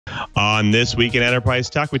On This Week in Enterprise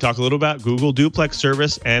Tech, we talk a little about Google Duplex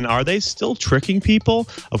service and are they still tricking people?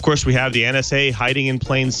 Of course, we have the NSA hiding in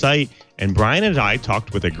plain sight. And Brian and I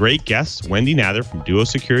talked with a great guest, Wendy Nather from Duo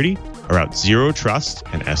Security, about Zero Trust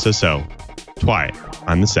and SSO. Twice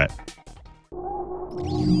on the set.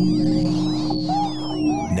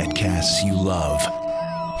 Netcasts you love.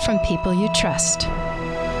 From people you trust.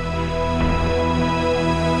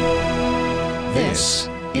 This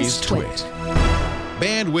is Twit.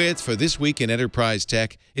 Bandwidth for This Week in Enterprise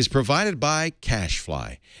Tech is provided by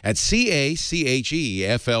CacheFly at CacheFly.com.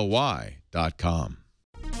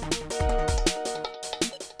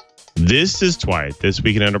 This is Twice, This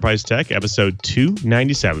Week in Enterprise Tech, episode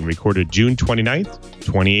 297, recorded June 29th,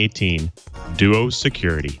 2018. Duo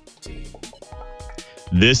Security.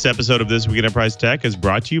 This episode of This Week in Enterprise Tech is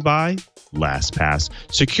brought to you by LastPass.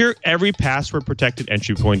 Secure every password-protected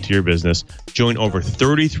entry point to your business. Join over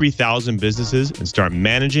 33,000 businesses and start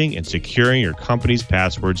managing and securing your company's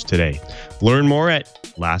passwords today. Learn more at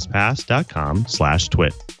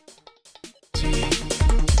lastpass.com/twit.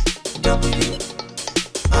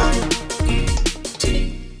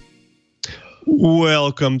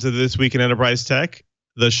 Welcome to This Week in Enterprise Tech,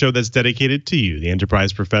 the show that's dedicated to you, the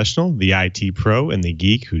enterprise professional, the IT pro, and the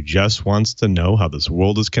geek who just wants to know how this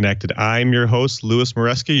world is connected. I'm your host, Louis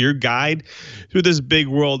Maresca, your guide through this big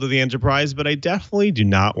world of the enterprise, but I definitely do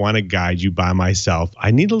not want to guide you by myself.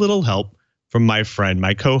 I need a little help from my friend,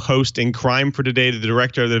 my co-host in crime for today, the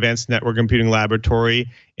director of the Advanced Network Computing Laboratory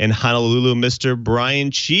in Honolulu, Mr.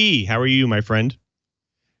 Brian Chi. How are you, my friend?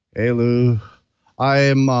 Hey, Lou. I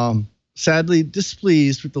am sadly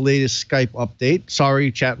displeased with the latest Skype update.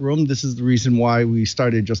 Sorry, chat room. This is the reason why we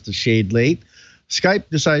started just a shade late. Skype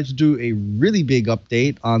decided to do a really big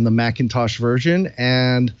update on the Macintosh version,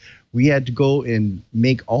 and we had to go and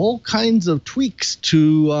make all kinds of tweaks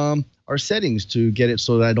to our settings to get it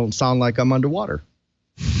so that I don't sound like I'm underwater.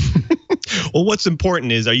 Well, what's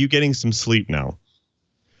important is, are you getting some sleep now?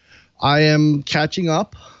 I am catching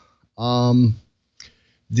up.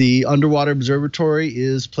 The Underwater Observatory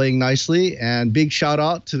is playing nicely, and big shout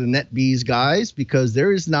out to the NetBees guys, because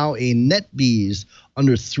there is now a NetBees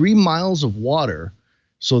under 3 miles of water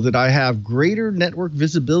so that I have greater network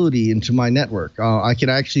visibility into my network. I can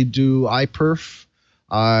actually do iPerf.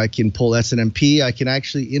 I can pull SNMP. I can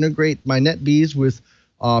actually integrate my NetBees with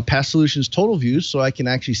Past Solutions Total View, so I can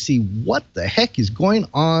actually see what the heck is going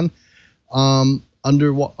on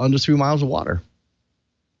under 3 miles of water.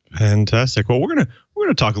 Fantastic. Well, we're gonna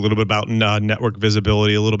talk a little bit about network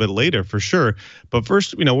visibility a little bit later for sure. But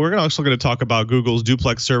first, we're also going to talk about Google's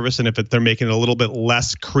Duplex service and if they're making it a little bit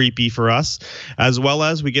less creepy for us, as well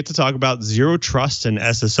as we get to talk about Zero Trust and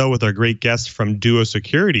SSO with our great guest from Duo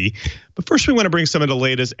Security. But first, we want to bring some of the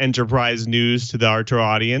latest enterprise news to our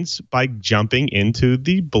audience by jumping into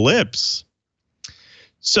the blips.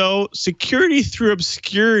 So security through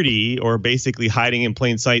obscurity, or basically hiding in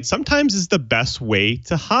plain sight, sometimes is the best way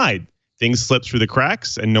to hide. Things slip through the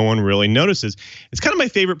cracks and no one really notices. It's kind of my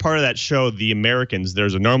favorite part of that show, The Americans.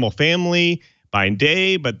 There's a normal family by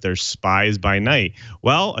day, but there's spies by night.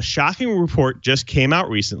 Well, a shocking report just came out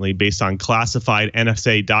recently based on classified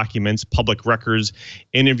NSA documents, public records,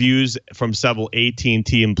 interviews from several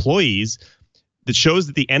AT&T employees that shows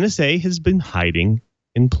that the NSA has been hiding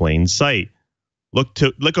in plain sight.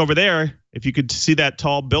 Look over there. If you could see that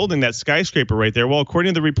tall building, that skyscraper right there. Well,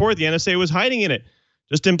 according to the report, the NSA was hiding in it,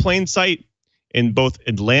 just in plain sight, in both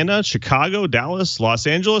Atlanta, Chicago, Dallas, Los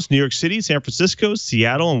Angeles, New York City, San Francisco,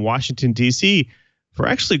 Seattle, and Washington, D.C. for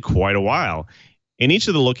actually quite a while. In each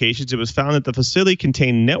of the locations, it was found that the facility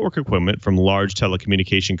contained network equipment from large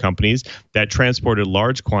telecommunication companies that transported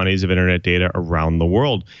large quantities of internet data around the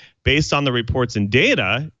world. Based on the reports and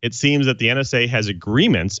data, it seems that the NSA has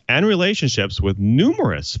agreements and relationships with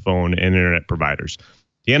numerous phone and internet providers.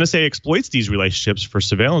 The NSA exploits these relationships for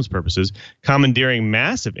surveillance purposes, commandeering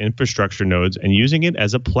massive infrastructure nodes and using it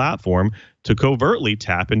as a platform to covertly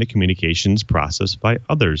tap into communications processed by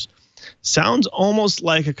others. Sounds almost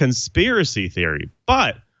like a conspiracy theory,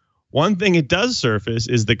 but one thing it does surface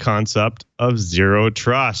is the concept of zero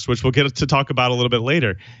trust, which we'll get to talk about a little bit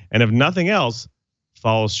later. And if nothing else,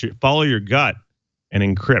 follow your gut and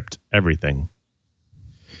encrypt everything.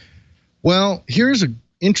 Well, here's an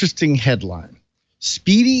interesting headline.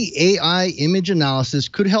 Speedy AI image analysis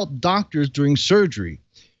could help doctors during surgery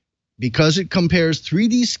because it compares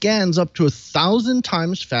 3D scans up to 1,000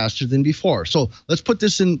 times faster than before. So let's put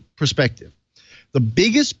this in perspective. The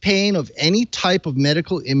biggest pain of any type of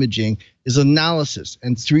medical imaging is analysis,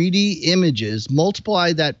 and 3D images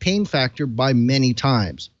multiply that pain factor by many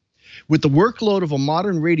times. With the workload of a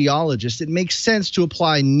modern radiologist, it makes sense to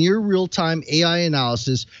apply near real-time AI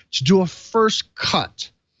analysis to do a first cut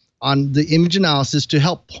on the image analysis to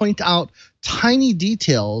help point out tiny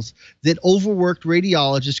details that overworked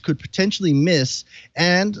radiologists could potentially miss.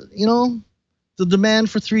 And, the demand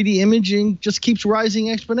for 3D imaging just keeps rising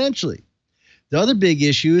exponentially. The other big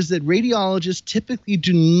issue is that radiologists typically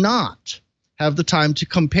do not have the time to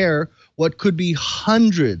compare what could be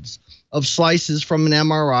hundreds of slices from an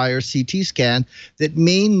MRI or CT scan that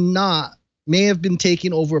may have been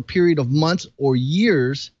taken over a period of months or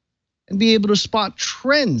years, and be able to spot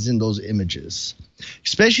trends in those images,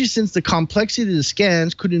 especially since the complexity of the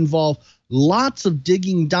scans could involve lots of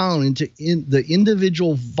digging down into the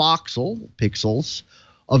individual pixels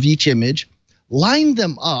of each image, line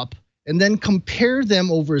them up, and then compare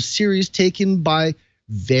them over a series taken by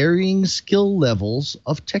varying skill levels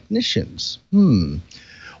of technicians.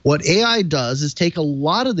 What AI does is take a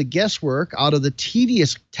lot of the guesswork out of the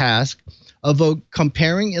tedious task of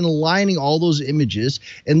comparing and aligning all those images,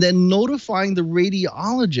 and then notifying the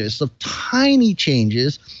radiologist of tiny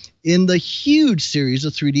changes in the huge series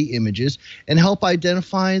of 3D images, and help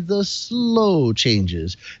identify the slow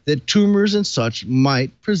changes that tumors and such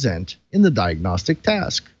might present in the diagnostic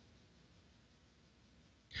task.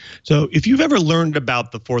 So if you've ever learned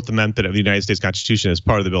about the Fourth Amendment of the United States Constitution as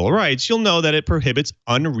part of the Bill of Rights, you'll know that it prohibits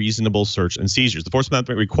unreasonable search and seizures. The Fourth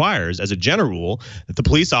Amendment requires, as a general rule, that the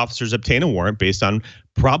police officers obtain a warrant based on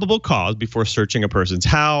probable cause before searching a person's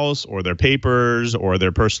house or their papers or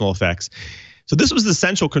their personal effects. So this was the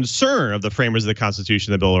central concern of the framers of the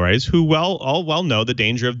Constitution and the Bill of Rights, who all well know the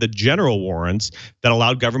danger of the general warrants that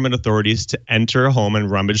allowed government authorities to enter a home and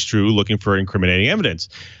rummage through looking for incriminating evidence.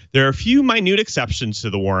 There are a few minute exceptions to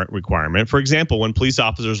the warrant requirement. For example, when police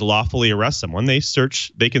officers lawfully arrest someone, they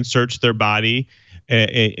can search their body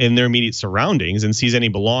in their immediate surroundings and seize any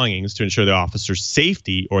belongings to ensure the officer's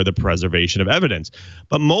safety or the preservation of evidence.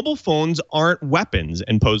 But mobile phones aren't weapons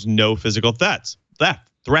and pose no physical threats.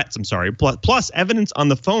 Plus, evidence on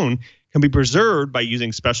the phone can be preserved by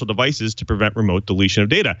using special devices to prevent remote deletion of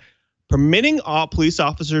data. Permitting all police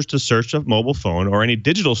officers to search a mobile phone or any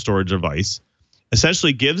digital storage device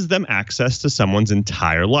essentially gives them access to someone's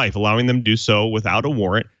entire life. Allowing them to do so without a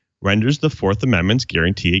warrant renders the Fourth Amendment's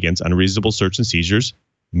guarantee against unreasonable search and seizures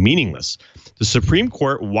meaningless. The Supreme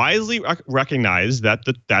Court wisely recognized that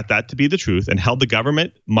to be the truth and held the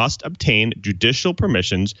government must obtain judicial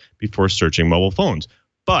permissions before searching mobile phones.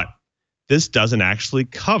 But this doesn't actually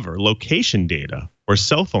cover location data or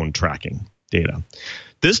cell phone tracking data.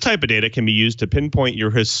 This type of data can be used to pinpoint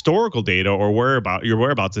your historical data or your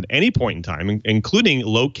whereabouts at any point in time, including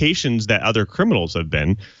locations that other criminals have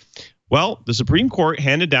been. Well, the Supreme Court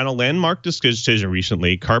handed down a landmark decision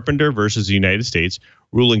recently, Carpenter versus the United States,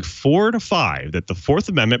 ruling 4-5 that the Fourth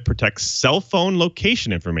Amendment protects cell phone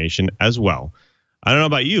location information as well. I don't know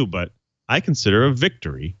about you, but I consider a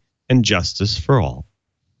victory and justice for all.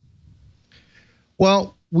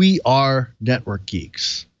 Well, we are network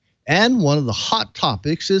geeks. And one of the hot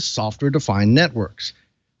topics is software-defined networks.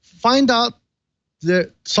 Find out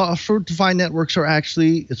that software-defined networks are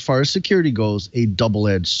actually, as far as security goes, a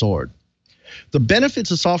double-edged sword. The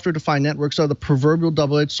benefits of software-defined networks are the proverbial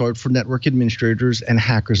double-edged sword for network administrators and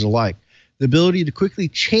hackers alike. The ability to quickly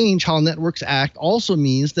change how networks act also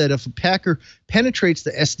means that if a hacker penetrates the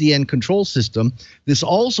SDN control system, this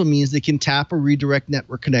also means they can tap or redirect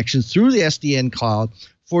network connections through the SDN cloud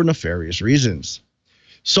for nefarious reasons.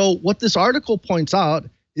 So what this article points out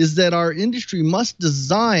is that our industry must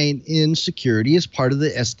design in security as part of the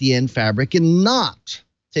SDN fabric and not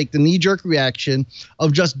take the knee-jerk reaction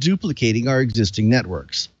of just duplicating our existing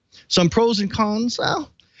networks. Some pros and cons. Well,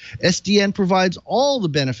 SDN provides all the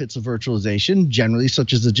benefits of virtualization, generally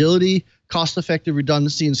such as agility, cost-effective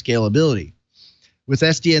redundancy, and scalability. With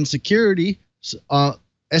SDN security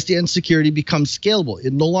becomes scalable.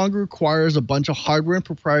 It no longer requires a bunch of hardware and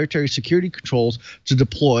proprietary security controls to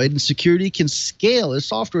deploy, and security can scale as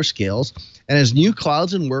software scales and as new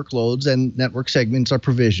clouds and workloads and network segments are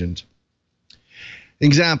provisioned.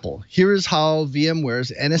 Example, here is how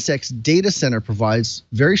VMware's NSX data center provides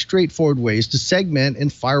very straightforward ways to segment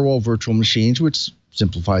and firewall virtual machines, which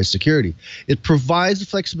simplifies security. It provides the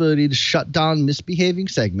flexibility to shut down misbehaving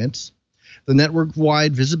segments. The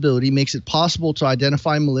network-wide visibility makes it possible to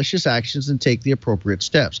identify malicious actions and take the appropriate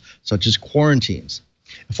steps, such as quarantines.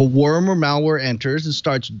 If a worm or malware enters and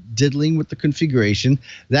starts diddling with the configuration,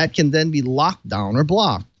 that can then be locked down or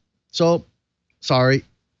blocked. So, sorry,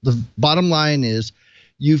 the bottom line is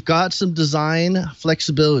you've got some design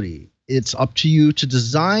flexibility it's up to you to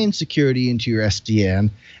design security into your SDN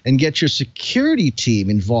and get your security team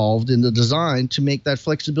involved in the design to make that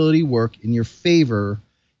flexibility work in your favor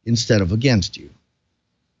instead of against you.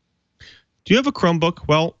 Do you have a Chromebook?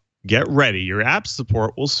 Well, get ready. Your app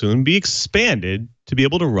support will soon be expanded to be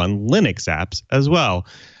able to run Linux apps as well.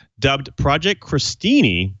 Dubbed Project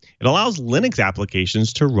Christini, it allows Linux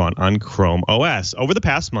applications to run on Chrome OS. Over the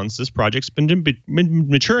past months, this project's been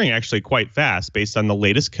maturing actually quite fast based on the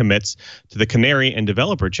latest commits to the Canary and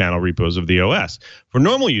developer channel repos of the OS. For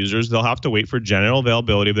normal users, they'll have to wait for general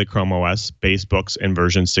availability of the Chrome OS base books in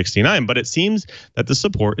version 69, but it seems that the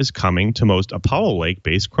support is coming to most Apollo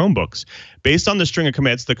Lake-based Chromebooks. Based on the string of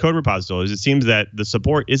commits, the code repositories, it seems that the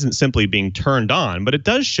support isn't simply being turned on, but it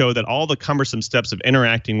does show that all the cumbersome steps of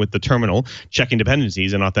interacting with the terminal, checking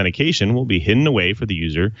dependencies, and authentication will be hidden away for the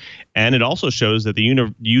user. And it also shows that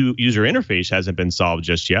the user interface hasn't been solved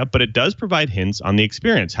just yet, but it does provide hints on the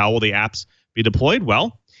experience. How will the apps be deployed?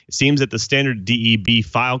 Well, it seems that the standard DEB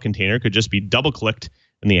file container could just be double-clicked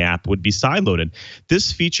and the app would be sideloaded.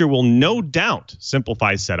 This feature will no doubt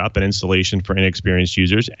simplify setup and installation for inexperienced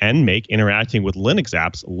users and make interacting with Linux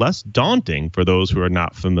apps less daunting for those who are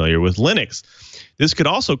not familiar with Linux. This could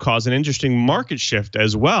also cause an interesting market shift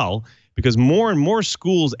as well, because more and more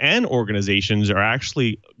schools and organizations are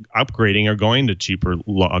actually upgrading or going to cheaper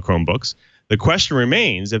Chromebooks. The question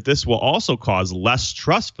remains if this will also cause less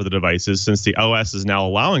trust for the devices, since the OS is now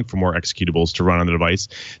allowing for more executables to run on the device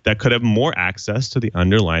that could have more access to the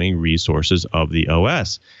underlying resources of the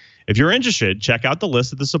OS. If you're interested, check out the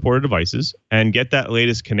list of the supported devices and get that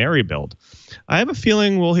latest Canary build. I have a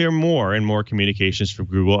feeling we'll hear more and more communications from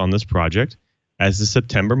Google on this project as the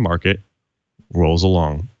September market rolls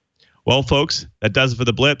along. Well, folks, that does it for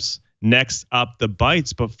the blips. Next up, the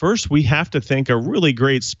bites. But first, we have to thank a really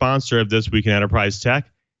great sponsor of This Week in Enterprise Tech,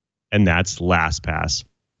 and that's LastPass.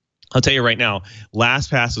 I'll tell you right now,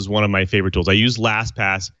 LastPass is one of my favorite tools. I use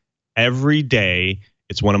LastPass every day.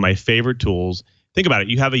 It's one of my favorite tools. Think about it.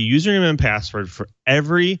 You have a username and password for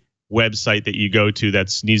every website that you go to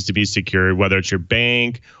that needs to be secured, whether it's your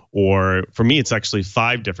bank or, for me, it's actually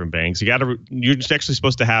 5 different banks. You're just actually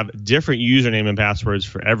supposed to have different username and passwords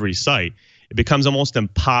for every site. It becomes almost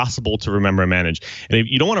impossible to remember and manage. And if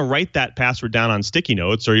you don't want to write that password down on sticky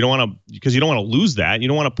notes, or you don't want to, because you don't want to lose that, you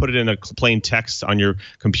don't want to put it in a plain text on your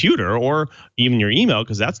computer or even your email,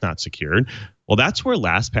 because that's not secured. Well, that's where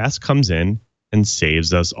LastPass comes in and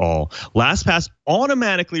saves us all. LastPass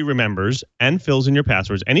automatically remembers and fills in your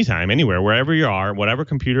passwords anytime, anywhere, wherever you are, whatever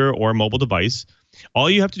computer or mobile device. All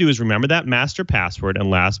you have to do is remember that master password, and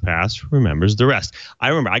LastPass remembers the rest. I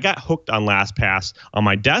remember I got hooked on LastPass on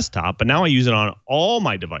my desktop, but now I use it on all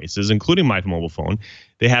my devices, including my mobile phone.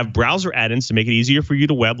 They have browser add-ins to make it easier for you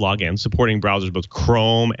to web log in, supporting browsers both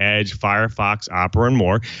Chrome, Edge, Firefox, Opera, and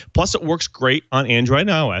more. Plus, it works great on Android and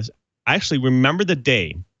iOS. I actually remember the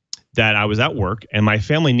day that I was at work and my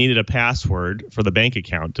family needed a password for the bank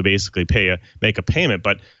account to basically make a payment.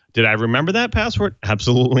 But did I remember that password?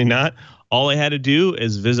 Absolutely not. All I had to do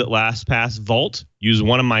is visit LastPass Vault, use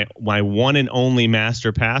one of my one and only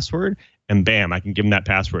master password, and bam, I can give them that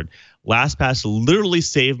password. LastPass literally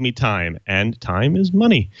saved me time, and time is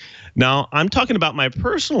money. Now, I'm talking about my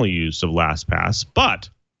personal use of LastPass, but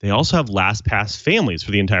they also have LastPass families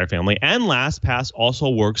for the entire family, and LastPass also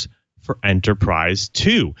works for enterprise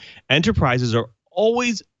too. Enterprises are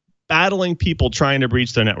always battling people trying to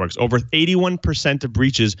breach their networks. Over 81% of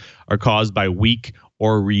breaches are caused by weak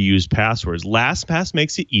or reused passwords. LastPass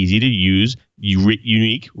makes it easy to use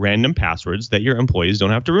unique random passwords that your employees don't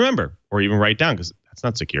have to remember or even write down, because that's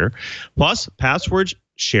not secure. Plus, password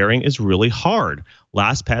sharing is really hard.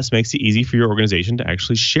 LastPass makes it easy for your organization to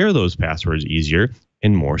actually share those passwords easier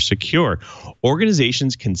and more secure.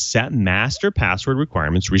 Organizations can set master password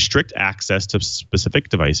requirements, restrict access to specific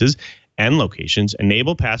devices and locations,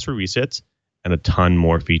 enable password resets, and a ton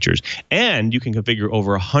more features. And you can configure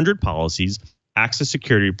over 100 policies, access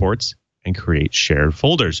security reports, and create shared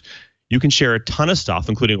folders. You can share a ton of stuff,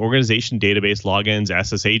 including organization database logins,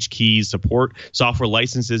 SSH keys, support, software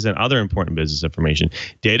licenses, and other important business information.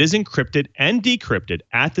 Data is encrypted and decrypted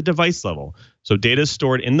at the device level. So data is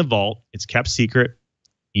stored in the vault. It's kept secret,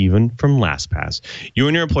 even from LastPass. You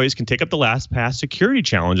and your employees can take up the LastPass security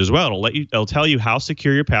challenge as well. It'll tell you how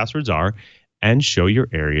secure your passwords are and show your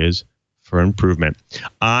areas for improvement.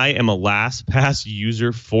 I am a LastPass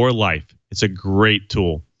user for life. It's a great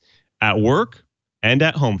tool. At work and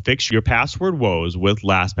at home, fix your password woes with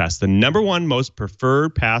LastPass, the #1 most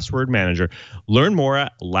preferred password manager. Learn more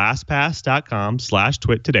at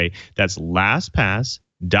lastpass.com/twit today. That's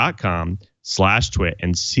lastpass.com/twit,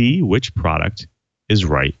 and see which product is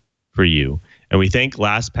right for you. And we thank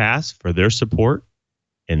LastPass for their support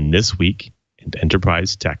in This Week in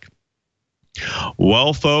Enterprise Tech.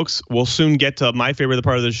 Well, folks, we'll soon get to my favorite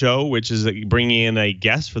part of the show, which is bringing in a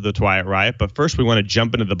guest for the Quiet Riot. But first, we want to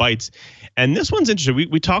jump into the bites. And this one's interesting.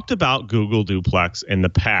 We talked about Google Duplex in the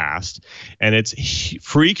past, and its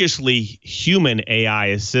freakishly human AI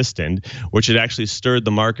assistant, which had actually stirred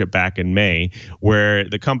the market back in May, where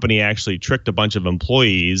the company actually tricked a bunch of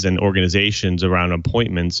employees and organizations around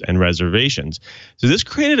appointments and reservations. So this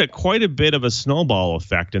created quite a bit of a snowball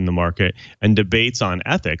effect in the market and debates on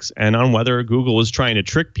ethics and on whether Google is trying to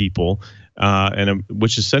trick people,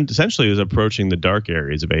 which is essentially is approaching the dark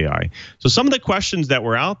areas of AI. So some of the questions that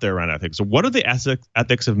were out there around ethics. What are the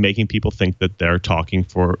ethics of making people think that they're talking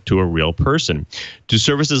to a real person? Do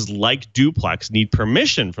services like Duplex need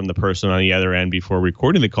permission from the person on the other end before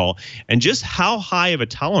recording the call? And just how high of a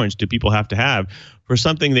tolerance do people have to have for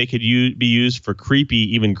something they could be used for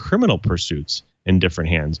creepy, even criminal pursuits in different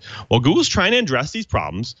hands? Well, Google's trying to address these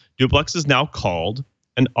problems. Duplex is now called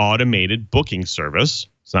an automated booking service.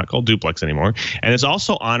 It's not called Duplex anymore. And it's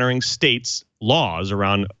also honoring states' laws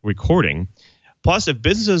around recording. Plus, if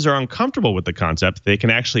businesses are uncomfortable with the concept, they can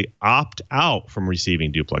actually opt out from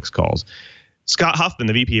receiving Duplex calls. Scott Huffman,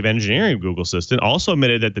 the VP of Engineering of Google Assistant, also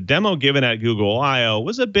admitted that the demo given at Google I/O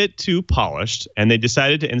was a bit too polished, and they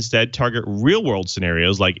decided to instead target real-world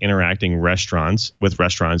scenarios like interacting with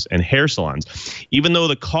restaurants and hair salons. Even though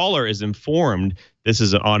the caller is informed this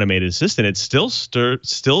is an automated assistant, it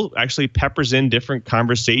still actually peppers in different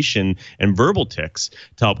conversation and verbal tics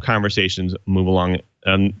to help conversations move along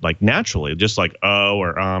like naturally, just like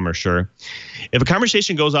or sure. If a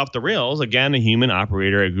conversation goes off the rails, again, a human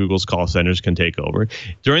operator at Google's call centers can take over.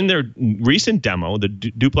 During their recent demo, the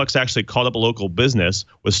Duplex actually called up a local business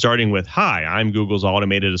starting with, "Hi, I'm Google's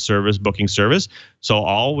automated booking service, so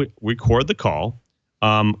I'll record the call.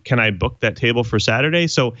 Can I book that table for Saturday?"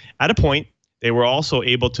 So at a point, they were also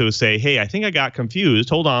able to say, "Hey, I think I got confused.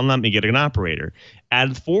 Hold on, let me get an operator."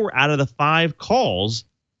 And 4 out of the 5 calls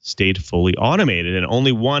stayed fully automated, and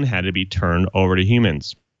only 1 had to be turned over to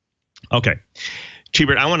humans. Okay,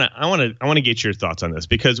 Cheebert, I want to get your thoughts on this,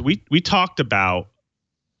 because we talked about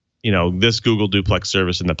this Google Duplex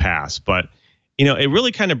service in the past, but it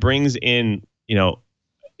really kind of brings in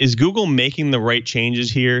is Google making the right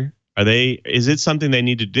changes here? Is it something they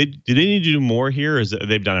need to do they need to do more here, or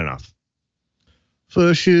they've done enough?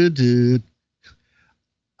 For sure, dude.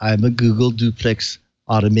 I'm a Google Duplex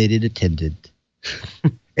automated attendant.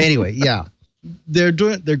 Anyway, yeah, they're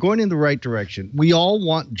going in the right direction. We all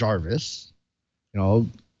want Jarvis.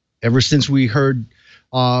 Ever since we heard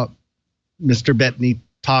Mr. Bettany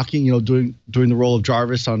talking, doing the role of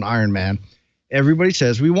Jarvis on Iron Man, everybody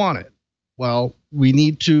says we want it. Well, we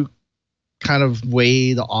need to kind of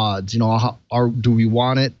weigh the odds. Do we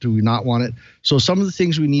want it? Do we not want it? So some of the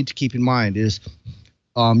things we need to keep in mind is,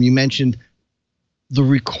 you mentioned the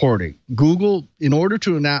recording. Google, in order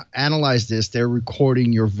to analyze this, they're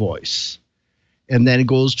recording your voice, and then it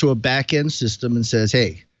goes to a back-end system and says,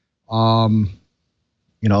 "Hey,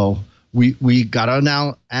 we gotta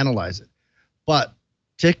now analyze it." But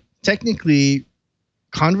technically,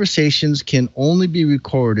 conversations can only be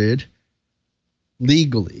recorded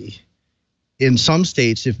legally in some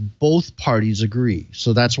states if both parties agree.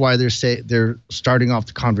 So that's why they're starting off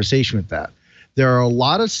the conversation with that. There are a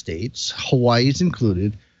lot of states, Hawaii is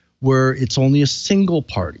included, where it's only a single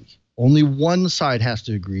party. Only one side has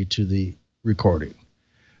to agree to the recording.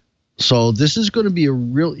 So this is going to be a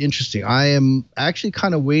real interesting. I am actually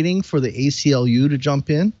kind of waiting for the ACLU to jump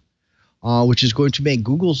in, which is going to make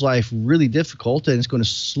Google's life really difficult, and it's going to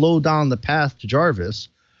slow down the path to Jarvis.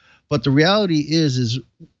 But the reality is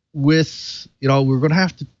with, we're going to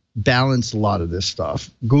have to balance a lot of this stuff.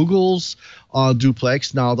 Google's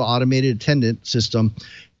Duplex, now the automated attendant system,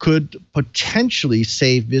 could potentially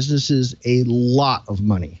save businesses a lot of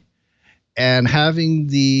money. And having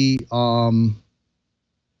the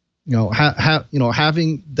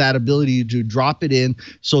having that ability to drop it in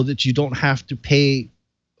so that you don't have to pay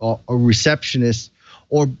a receptionist,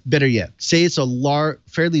 or better yet, say it's a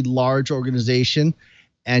fairly large organization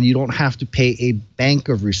and you don't have to pay a bank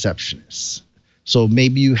of receptionists. So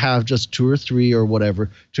maybe you have just 2 or 3 or whatever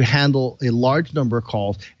to handle a large number of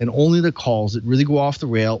calls, and only the calls that really go off the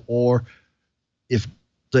rail, or if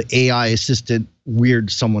the AI assistant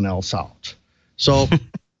weirds someone else out. So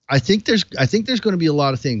I think there's going to be a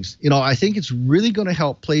lot of things. I think it's really going to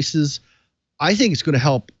help places. I think it's going to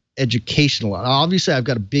help education a lot. Obviously, I've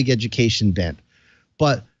got a big education bent,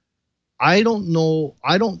 but I don't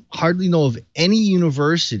hardly know of any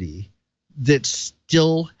university that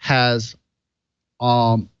still has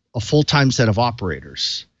a full-time set of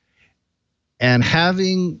operators. And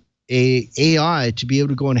having a AI to be able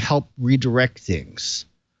to go and help redirect things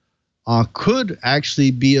could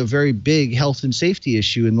actually be a very big health and safety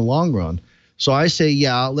issue in the long run. So I say,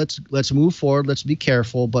 yeah, let's move forward. Let's be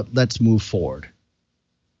careful, but let's move forward.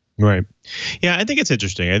 Right. Yeah, I think it's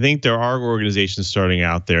interesting. I think there are organizations starting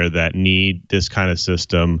out there that need this kind of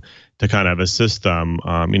system to kind of assist them,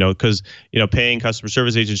 because, paying customer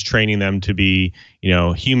service agents, training them to be,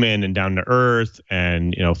 human and down to earth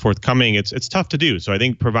and, forthcoming, it's tough to do. So I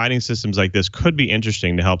think providing systems like this could be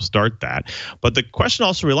interesting to help start that. But the question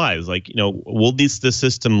also relies, will the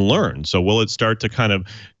system learn? So will it start to kind of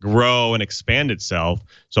grow and expand itself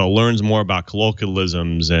so it learns more about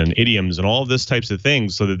colloquialisms and idioms and all of this types of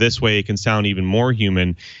things so that this way it can sound even more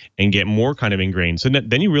human and get more kind of ingrained? So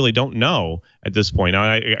then you really don't know at this point.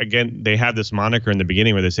 Now, again, they have this moniker in the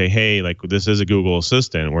beginning where they say, hey, this is a Google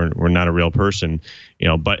Assistant. We're not a real person,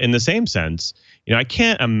 but in the same sense, I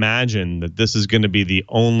can't imagine that this is going to be the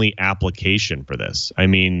only application for this. I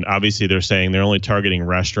mean, obviously they're saying they're only targeting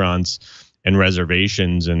restaurants and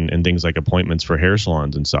reservations and things like appointments for hair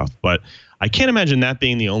salons and stuff. But I can't imagine that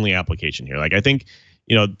being the only application here. I think,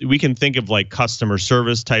 we can think of customer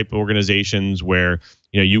service type organizations where,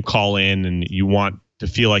 you call in and you want to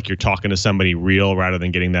feel like you're talking to somebody real rather than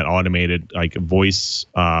getting that automated voice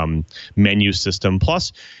menu system.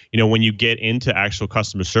 Plus, when you get into actual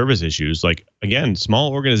customer service issues, again,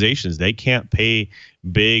 small organizations, they can't pay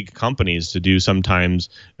big companies to do sometimes,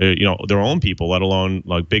 their own people, let alone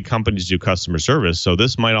big companies do customer service. So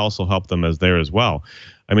this might also help them as well.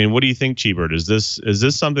 I mean, what do you think, Cheebert? Is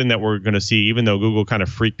this something that we're going to see, even though Google kind of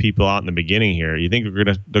freaked people out in the beginning here? You think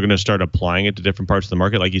they're going to start applying it to different parts of the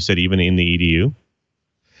market, like you said, even in the EDU?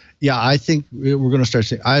 Yeah, I think we're going to start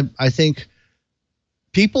seeing. I think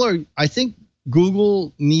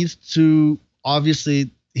Google needs to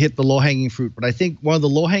obviously hit the low-hanging fruit, but I think one of the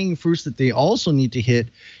low-hanging fruits that they also need to hit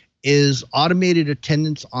is automated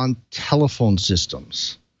attendance on telephone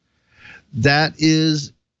systems. That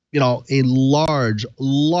is, a large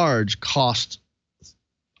cost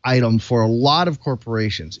item for a lot of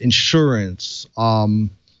corporations, insurance,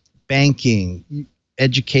 banking,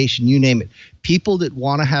 education, you name it. People that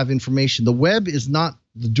want to have information. The web is not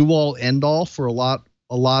the do-all end-all for a lot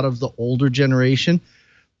of the older generation,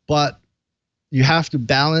 but you have to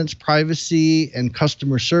balance privacy and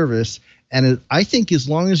customer service. And I think as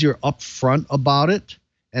long as you're upfront about it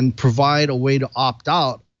and provide a way to opt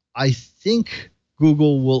out, I think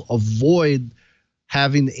Google will avoid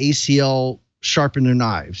having the ACL sharpen their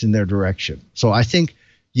knives in their direction. So I think,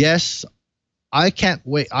 yes, I can't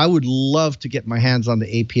wait. I would love to get my hands on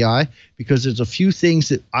the API because there's a few things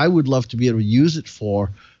that I would love to be able to use it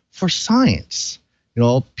for science.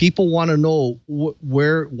 People want to know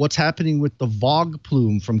what's happening with the Vogue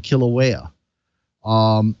plume from Kilauea.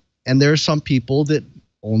 And there are some people that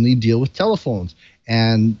only deal with telephones.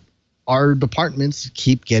 And our departments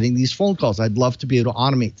keep getting these phone calls. I'd love to be able to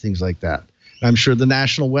automate things like that. I'm sure the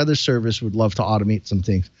National Weather Service would love to automate some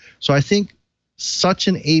things. So I think such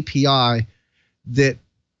an API that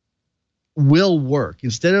will work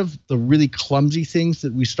instead of the really clumsy things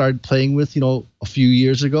that we started playing with, a few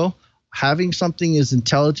years ago, having something as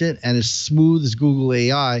intelligent and as smooth as Google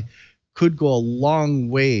AI could go a long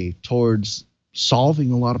way towards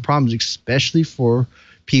solving a lot of problems, especially for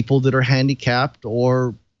people that are handicapped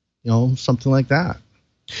or, something like that.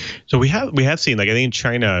 So we have seen, I think in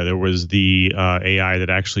China, there was the AI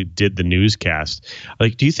that actually did the newscast.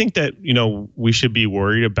 Do you think that, we should be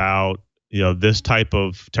worried about, this type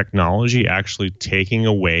of technology actually taking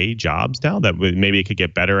away jobs now, that maybe it could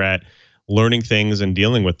get better at learning things and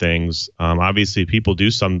dealing with things? Obviously, people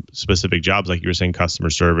do some specific jobs, like you were saying,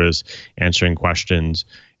 customer service, answering questions.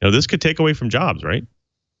 This could take away from jobs, right?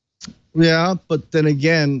 Yeah, but then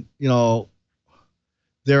again,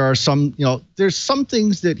 there are some, there's some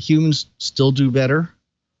things that humans still do better.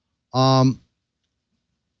 But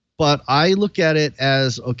I look at it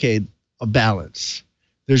as, okay, a balance.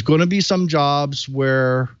 There's going to be some jobs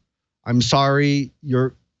where, I'm sorry,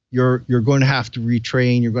 you're going to have to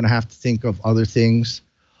retrain. You're going to have to think of other things.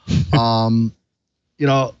 It's a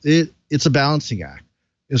balancing act.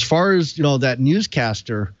 As far as, that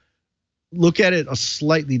newscaster, look at it a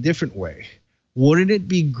slightly different way. Wouldn't it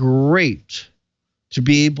be great to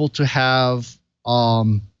be able to have,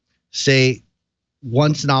 say,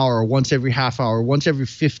 once an hour or once every half hour, once every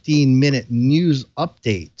 15-minute news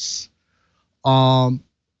updates all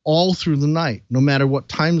through the night, no matter what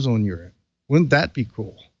time zone you're in? Wouldn't that be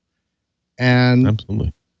cool? And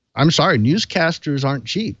absolutely. I'm sorry, newscasters aren't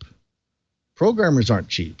cheap. Programmers aren't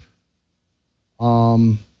cheap.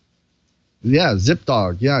 Yeah,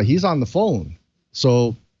 ZipDog. Yeah, he's on the phone.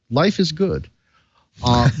 So life is good.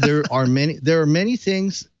 There are many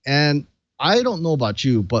things, and I don't know about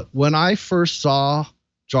you, but when I first saw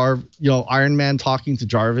Iron Man talking to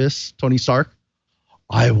Jarvis, Tony Stark,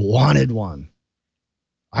 I wanted one.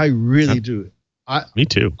 I really do. Me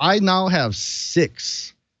too. I now have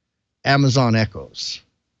 6 Amazon Echoes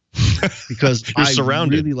because You're I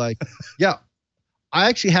surrounded. really I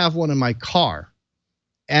actually have one in my car,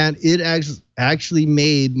 and it actually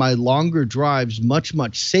made my longer drives much,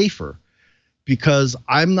 much safer because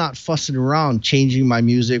I'm not fussing around changing my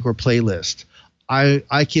music or playlist.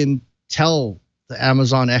 I can tell the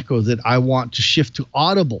Amazon Echo that I want to shift to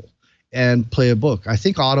Audible and play a book. I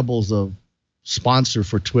think Audible's a sponsor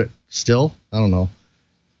for Twit still. I don't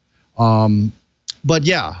know. But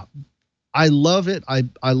yeah, I love it.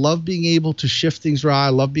 I love being able to shift things around. I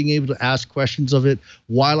love being able to ask questions of it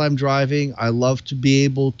while I'm driving. I love to be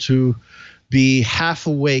able to be half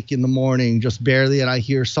awake in the morning, just barely, and I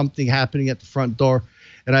hear something happening at the front door,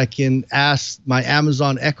 and I can ask my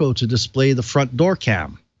Amazon Echo to display the front door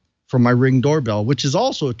cam from my Ring doorbell, which is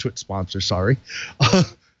also a Twit sponsor, sorry.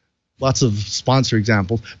 Lots of sponsor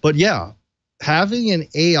examples. But yeah, having an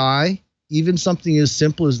AI, even something as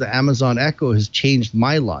simple as the Amazon Echo, has changed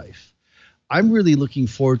my life. I'm really looking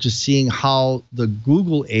forward to seeing how the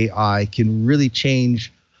Google AI can really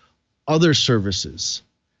change other services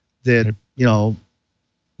that,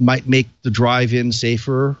 might make the drive-in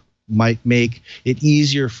safer, might make it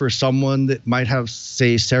easier for someone that might have,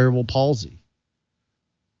 say, cerebral palsy.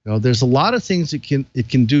 There's a lot of things it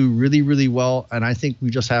can do really, really well, and I think we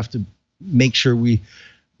just have to make sure we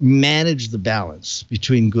manage the balance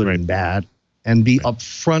between good and bad and be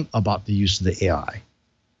upfront about the use of the AI.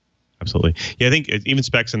 Absolutely. Yeah, I think even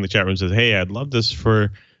Specs in the chat room says, "Hey, I'd love this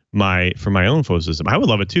for my own phone system." I would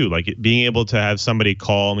love it too. Like being able to have somebody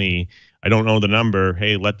call me. I don't know the number.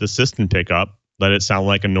 Hey, let the assistant pick up. Let it sound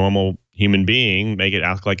like a normal human being. Make it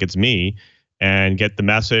act like it's me, and get the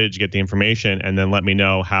message, get the information, and then let me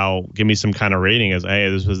know how. Give me some kind of rating as, hey,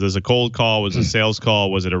 was this a cold call? Was it a sales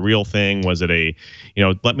call? Was it a real thing? Was it a,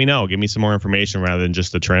 let me know. Give me some more information rather than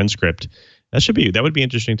just the transcript. That would be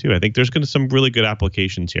interesting too. I think there's going to some really good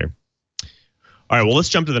applications here. All right, well, let's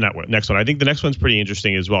jump to the next one. I think the next one's pretty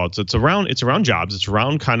interesting as well. It's around jobs. It's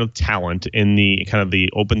around kind of talent in the kind of the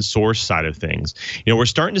open source side of things. We're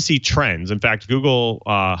starting to see trends. In fact,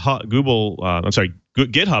 GitHub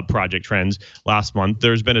project trends last month.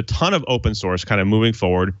 There's been a ton of open source kind of moving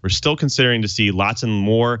forward. We're still considering to see lots and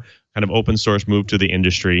more kind of open source move to the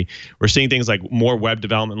industry. We're seeing things like more web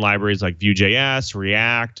development libraries like Vue.js,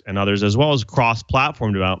 React, and others, as well as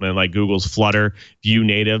cross-platform development like Google's Flutter, Vue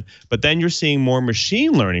Native. But then you're seeing more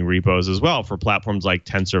machine learning repos as well for platforms like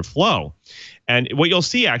TensorFlow. And what you'll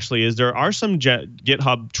see actually is there are some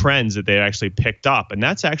GitHub trends that they actually picked up. And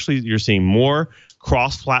that's actually, you're seeing more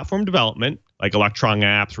cross-platform development like Electron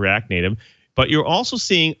apps, React Native. But you're also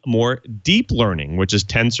seeing more deep learning, which is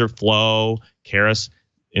TensorFlow, Keras,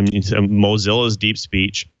 Mozilla's deep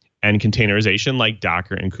speech, and containerization like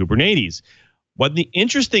Docker and Kubernetes. What the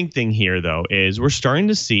interesting thing here, though, is we're starting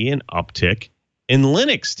to see an uptick in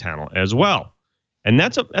Linux talent as well. And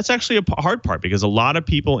that's actually a hard part because a lot of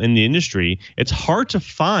people in the industry, it's hard to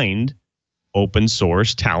find open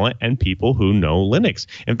source talent and people who know Linux.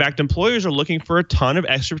 In fact, employers are looking for a ton of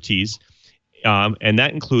expertise, and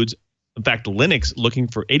that includes, in fact, Linux looking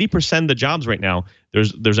for 80% of the jobs right now.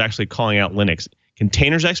 There's actually calling out Linux.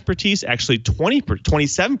 Containers expertise, actually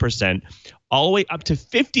 27%, all the way up to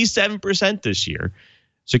 57% this year.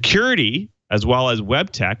 Security, as well as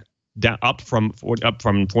web tech, up from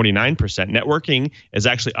 49%. Networking is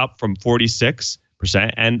actually up from 46%,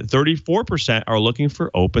 and 34% are looking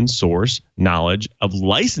for open source knowledge of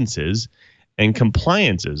licenses and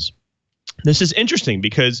compliances. This is interesting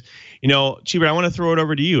because, Cheever, I want to throw it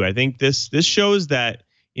over to you. I think this shows that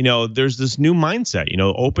there's this new mindset,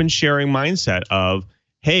 open sharing mindset of,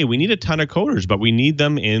 hey, we need a ton of coders, but we need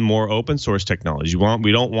them in more open source technology.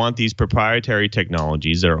 We don't want these proprietary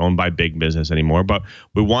technologies that are owned by big business anymore, but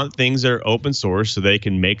we want things that are open source so they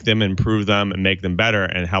can make them, improve them, and make them better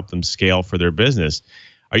and help them scale for their business.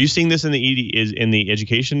 Are you seeing this in the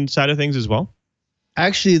education side of things as well?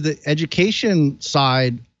 Actually, the education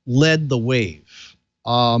side led the wave.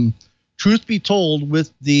 Truth be told,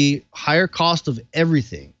 with the higher cost of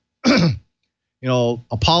everything,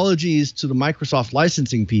 apologies to the Microsoft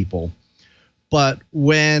licensing people, but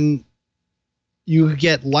when you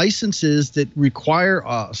get licenses that require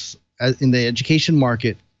us in the education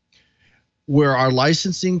market, where our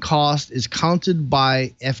licensing cost is counted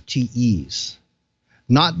by FTEs,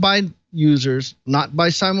 not by users, not by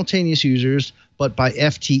simultaneous users, but by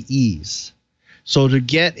FTEs. So to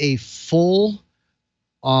get a full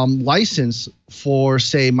license for,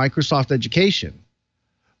 say, Microsoft Education.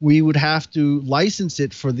 We would have to license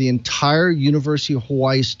it for the entire University of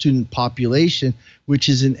Hawaii student population, which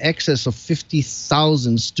is in excess of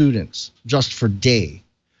 50,000 students just for day,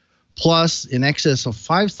 plus in excess of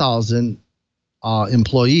 5,000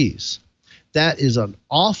 employees. That is an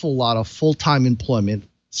awful lot of full-time employment,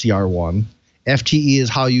 CR1. FTE is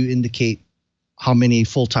how you indicate how many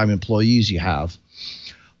full-time employees you have.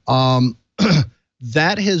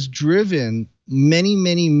 That has driven many,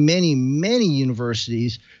 many, many, many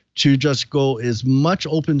universities to just go as much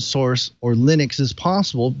open source or Linux as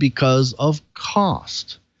possible because of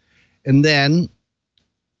cost. And then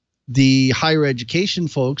the higher education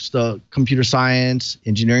folks, the computer science,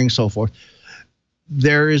 engineering, so forth,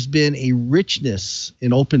 there has been a richness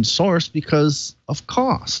in open source because of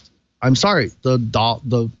cost. I'm sorry,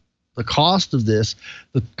 the cost of this,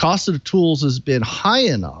 the cost of the tools has been high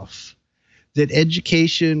enough that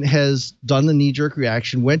education has done the knee-jerk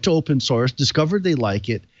reaction, went to open source, discovered they like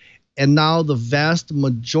it, and now the vast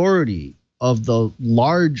majority of the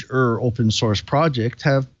larger open source projects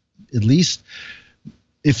have, at least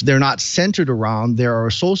if they're not centered around, they are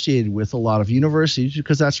associated with a lot of universities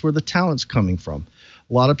because that's where the talent's coming from.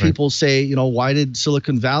 A lot of people say, you know, why did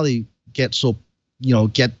Silicon Valley get so, you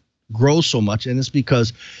know, grow so much? And it's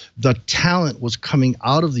because the talent was coming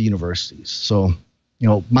out of the universities. So, you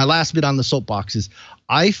know, my last bit on the soapbox is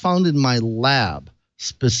I founded my lab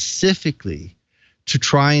specifically to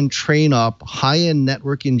try and train up high-end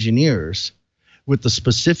network engineers with the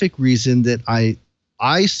specific reason that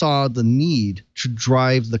I saw the need to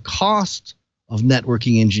drive the cost of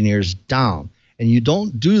networking engineers down. And you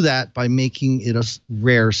don't do that by making it a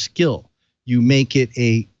rare skill. You make it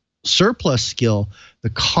a surplus skill. The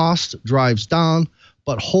cost drives down,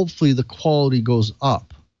 but hopefully the quality goes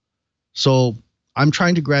up. So I'm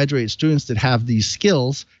trying to graduate students that have these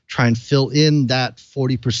skills, try and fill in that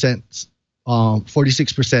 40%,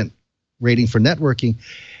 46% rating for networking,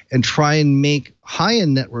 and try and make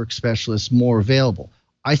high-end network specialists more available.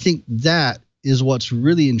 I think that is what's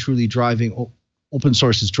really and truly driving, open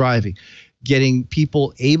source is driving, getting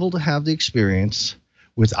people able to have the experience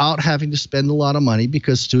without having to spend a lot of money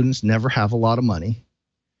because students never have a lot of money.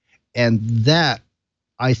 And that,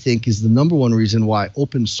 I think, is the number one reason why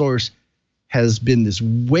open source has been this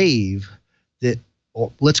wave that,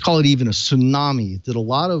 or let's call it even a tsunami, that a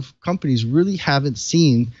lot of companies really haven't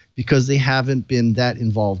seen because they haven't been that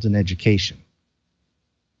involved in education.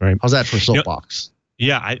 Right. How's that for soapbox?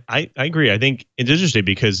 Yeah, I agree. I think it's interesting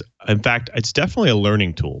because, in fact, it's definitely a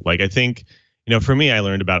learning tool. Like, I think, you know, for me, I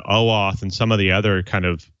learned about OAuth and some of the other kind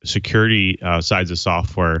of security sides of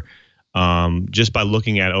software just by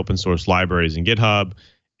looking at open source libraries in GitHub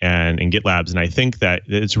and GitLabs. And I think that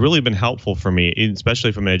it's really been helpful for me,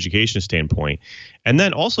 especially from an education standpoint. And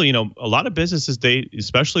then also, you know, a lot of businesses, they,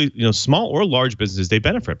 especially, you know, small or large businesses, they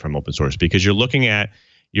benefit from open source because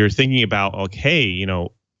you're thinking about, okay, you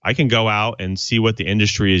know, I can go out and see what the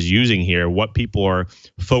industry is using here, what people are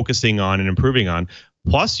focusing on and improving on.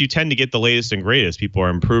 Plus, you tend to get the latest and greatest. People are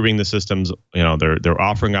improving the systems. You know, they're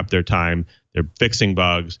offering up their time. They're fixing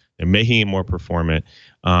bugs. They're making it more performant.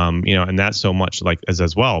 You know, and that's so much like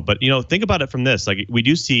as well. But, you know, think about it from this. Like, we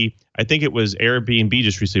do see, I think it was Airbnb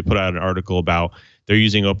just recently put out an article about they're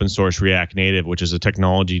using open source React Native, which is a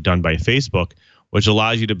technology done by Facebook, which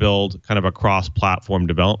allows you to build kind of a cross-platform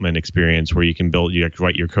development experience where you can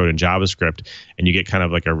write your code in JavaScript and you get kind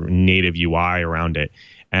of like a native UI around it.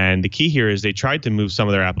 And the key here is they tried to move some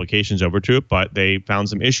of their applications over to it, but they found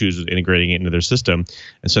some issues with integrating it into their system.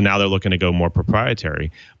 And so now they're looking to go more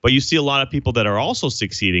proprietary. But you see a lot of people that are also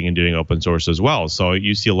succeeding in doing open source as well. So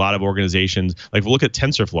you see a lot of organizations, like look at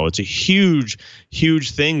TensorFlow. It's a huge,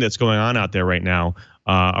 huge thing that's going on out there right now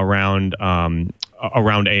around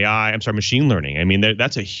AI, machine learning. I mean,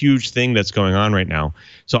 that's a huge thing that's going on right now.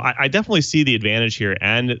 So I definitely see the advantage here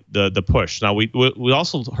and the push. Now, we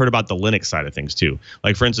also heard about the Linux side of things too.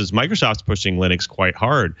 Like, for instance, Microsoft's pushing Linux quite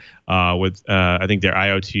hard with, I think, their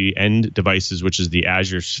IoT end devices, which is the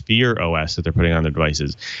Azure Sphere OS that they're putting on their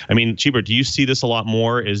devices. I mean, Cheeber, do you see this a lot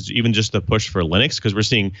more? Is even just the push for Linux? Because we're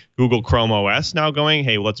seeing Google Chrome OS now going,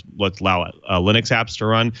 hey, let's allow Linux apps to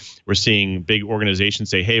run. We're seeing big organizations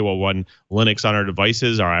say, hey, we'll run Linux on our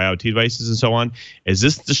devices, our IoT devices, and so on. Is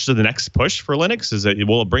this just the next push for Linux?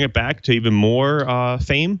 Will it bring it back to even more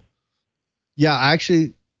fame? Yeah,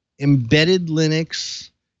 actually, embedded Linux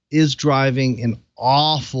is driving an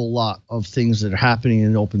awful lot of things that are happening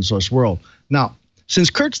in the open source world. Now, since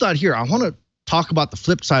Kurt's not here, I want to talk about the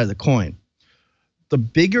flip side of the coin. The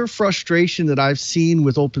bigger frustration that I've seen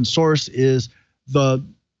with open source is the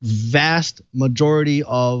vast majority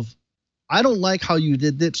of I don't like how you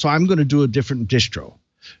did it, so I'm going to do a different distro.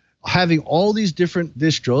 Having all these different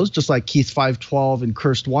distros, just like Keith 512 and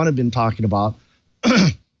Cursed One have been talking about,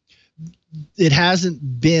 it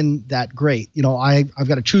hasn't been that great. You know, I've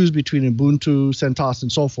got to choose between Ubuntu, CentOS,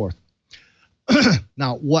 and so forth.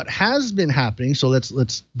 Now, what has been happening, so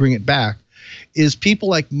let's bring it back, is people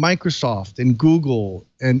like Microsoft and Google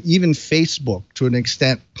and even Facebook, to an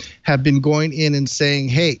extent, have been going in and saying,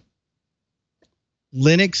 hey,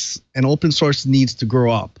 Linux and open source needs to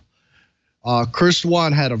grow up. Cursed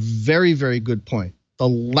One had a very, very good point. The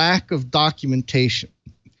lack of documentation.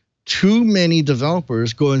 Too many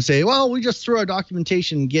developers go and say, well, we just threw our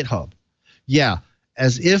documentation in GitHub. Yeah,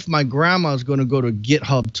 as if my grandma is going to go to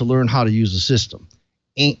GitHub to learn how to use the system.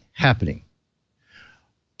 Ain't happening.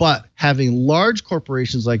 But having large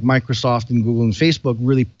corporations like Microsoft and Google and Facebook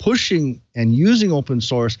really pushing and using open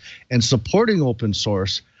source and supporting open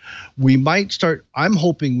source, we might start, I'm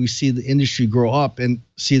hoping we see the industry grow up and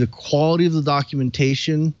see the quality of the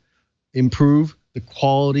documentation improve, the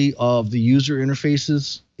quality of the user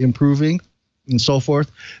interfaces improving, and so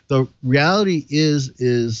forth. The reality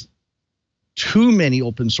is too many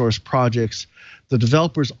open source projects, the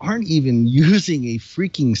developers aren't even using a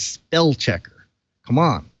freaking spell checker. Come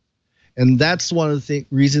on. And that's one of the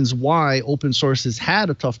reasons why open source has had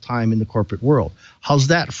a tough time in the corporate world. How's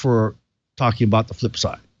that for talking about the flip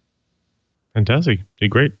side? Fantastic. Did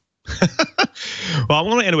great. Well, I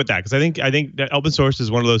want to end with that because I think that open source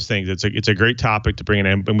is one of those things. It's a great topic to bring in,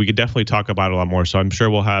 and we could definitely talk about it a lot more. So I'm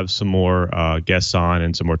sure we'll have some more guests on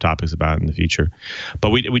and some more topics about it in the future.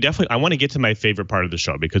 But we definitely, I want to get to my favorite part of the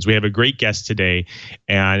show because we have a great guest today,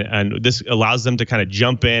 and this allows them to kind of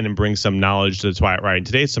jump in and bring some knowledge to the Twilight Ride. And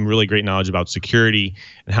today it's some really great knowledge about security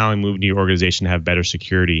and how I moved your organization to have better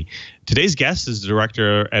security. Today's guest is the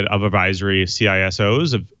Director of Advisory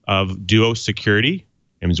CISOs of Duo Security.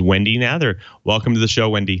 Her name is Wendy Nather. Welcome to the show,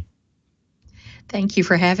 Wendy. Thank you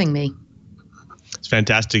for having me. It's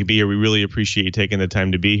fantastic to be here. We really appreciate you taking the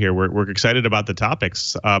time to be here. We're excited about the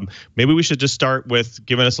topics. Maybe we should just start with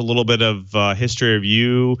giving us a little bit of history of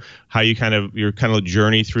you, how you your kind of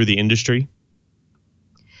journey through the industry.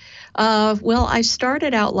 Well, I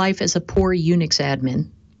started out life as a poor Unix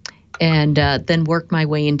admin, and then worked my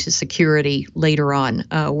way into security later on,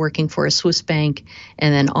 working for a Swiss bank,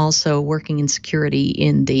 and then also working in security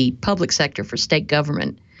in the public sector for state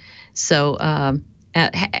government. So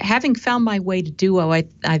having found my way to Duo, I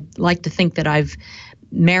like to think that I've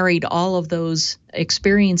married all of those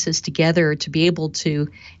experiences together to be able to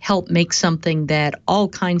help make something that all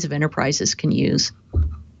kinds of enterprises can use.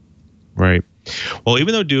 Right. Well,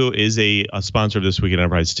 even though Duo is a sponsor of This Week in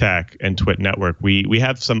Enterprise Tech and Twit Network, we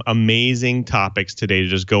have some amazing topics today to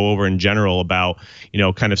just go over in general about,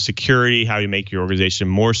 kind of security, how you make your organization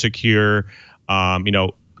more secure, kind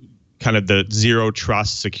of the zero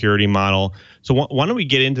trust security model. So why don't we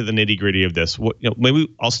get into the nitty gritty of this?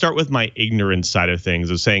 Maybe I'll start with my ignorance side of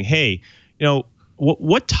things of saying, hey,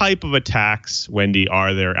 what type of attacks, Wendy,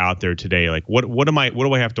 are there out there today? Like what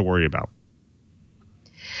do I have to worry about?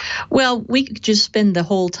 Well, we could just spend the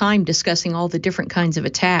whole time discussing all the different kinds of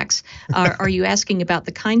attacks. Are you asking about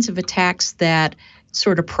the kinds of attacks that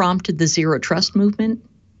sort of prompted the zero trust movement?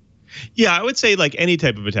 Yeah, I would say like any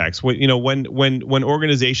type of attacks. When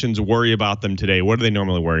organizations worry about them today, what are they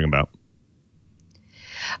normally worrying about?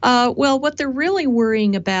 Well, what they're really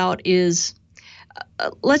worrying about is,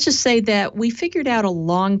 let's just say that we figured out a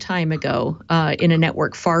long time ago in a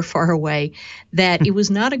network far, far away that it was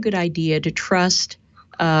not a good idea to trust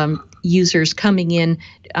users coming in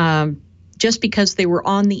just because they were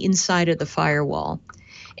on the inside of the firewall.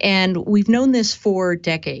 And we've known this for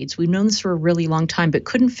decades. We've known this for a really long time, but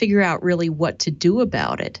couldn't figure out really what to do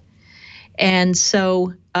about it. And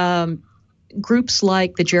so groups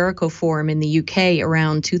like the Jericho Forum in the UK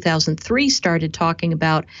around 2003 started talking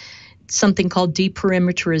about something called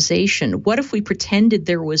deperimeterization. What if we pretended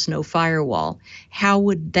there was no firewall? How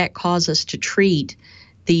would that cause us to treat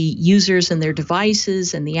the users and their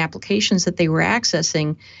devices and the applications that they were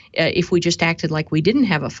accessing if we just acted like we didn't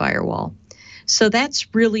have a firewall? So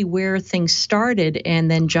that's really where things started.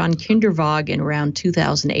 And then John Kindervag in around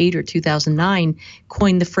 2008 or 2009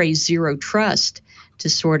 coined the phrase zero trust to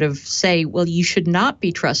sort of say, well, you should not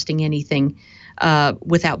be trusting anything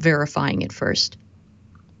without verifying it first.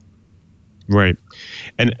 Right.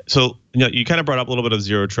 And so, you kind of brought up a little bit of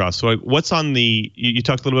zero trust. So what's on you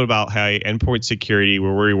talked a little bit about how endpoint security,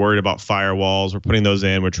 we're worried about firewalls, we're putting those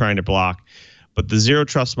in, we're trying to block. But the zero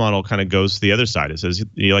trust model kind of goes to the other side. It says,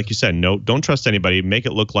 like you said, no, don't trust anybody. Make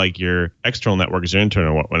it look like your external network is your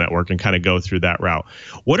internal network, and kind of go through that route.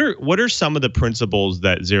 What are some of the principles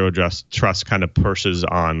that zero trust kind of pushes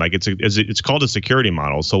on? Like it's called a security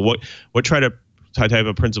model. So what type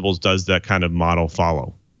of principles does that kind of model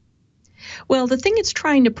follow? Well, the thing it's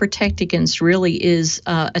trying to protect against really is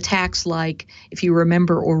attacks like, if you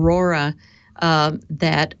remember Aurora,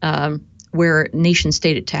 where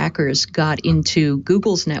nation-state attackers got into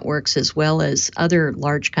Google's networks as well as other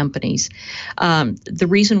large companies. The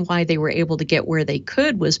reason why they were able to get where they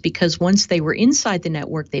could was because once they were inside the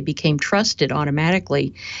network, they became trusted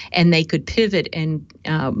automatically, and they could pivot and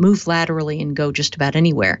move laterally and go just about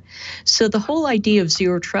anywhere. So the whole idea of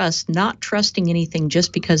zero trust, not trusting anything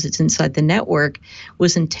just because it's inside the network,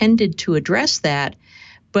 was intended to address that.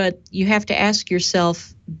 But you have to ask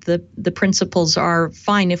yourself, the principles are,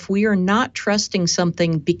 fine, if we are not trusting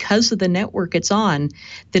something because of the network it's on,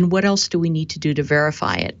 then what else do we need to do to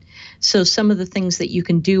verify it? So some of the things that you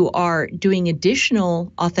can do are doing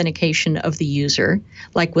additional authentication of the user,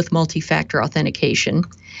 like with multi-factor authentication.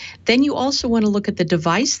 Then you also want to look at the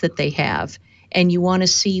device that they have, and you want to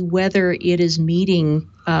see whether it is meeting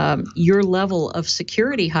your level of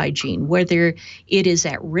security hygiene, whether it is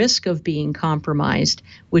at risk of being compromised,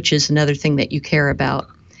 which is another thing that you care about.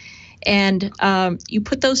 And you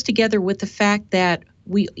put those together with the fact that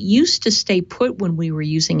we used to stay put when we were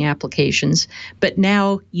using applications, but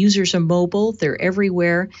now users are mobile, they're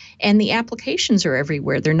everywhere, and the applications are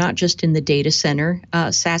everywhere. They're not just in the data center.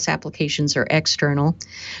 SaaS applications are external.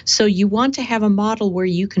 So you want to have a model where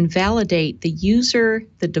you can validate the user,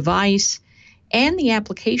 the device, and the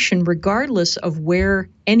application regardless of where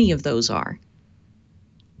any of those are.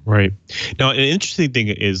 Right. Now, an interesting thing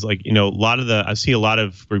is, like, I see a lot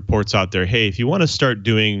of reports out there. Hey, if you want to start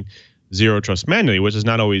doing zero trust manually, which is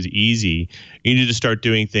not always easy, you need to start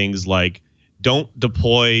doing things like don't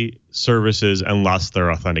deploy services unless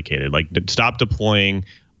they're authenticated. Like, stop deploying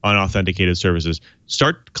unauthenticated services.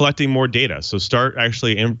 Start collecting more data. So start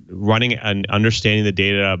actually running and understanding the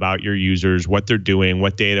data about your users, what they're doing,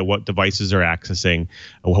 what devices are accessing,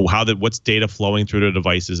 what's data flowing through the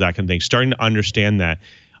devices, that kind of thing. Starting to understand that.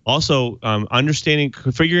 Also,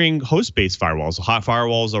 configuring host-based firewalls, hot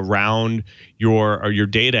firewalls around your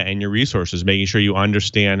data and your resources, making sure you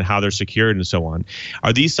understand how they're secured and so on.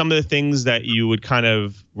 Are these some of the things that you would kind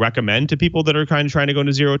of recommend to people that are kind of trying to go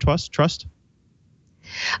into zero trust?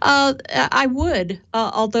 I would,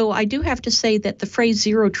 although I do have to say that the phrase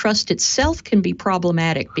zero trust itself can be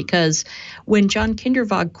problematic, because when John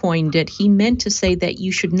Kindervag coined it, he meant to say that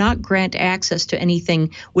you should not grant access to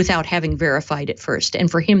anything without having verified it first.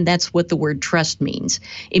 And for him, that's what the word trust means.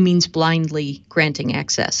 It means blindly granting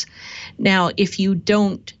access. Now, if you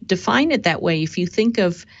don't define it that way, if you think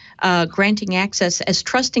of granting access as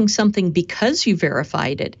trusting something because you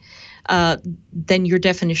verified it, then your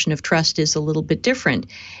definition of trust is a little bit different.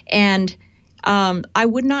 And I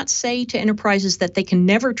would not say to enterprises that they can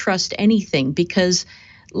never trust anything, because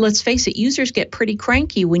let's face it, users get pretty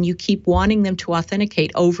cranky when you keep wanting them to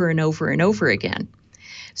authenticate over and over and over again.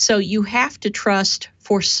 So you have to trust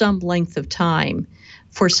for some length of time.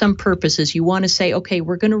 For some purposes, you want to say, okay,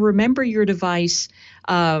 we're going to remember your device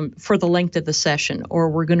for the length of the session, or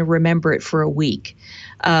we're going to remember it for a week.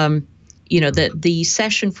 The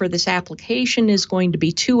session for this application is going to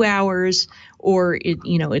be 2 hours, or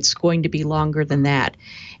it's going to be longer than that.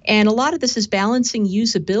 And a lot of this is balancing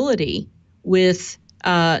usability with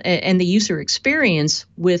and the user experience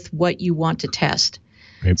with what you want to test.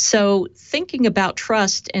 Right. So thinking about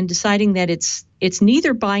trust and deciding that it's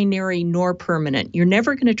neither binary nor permanent. You're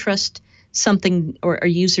never going to trust something or a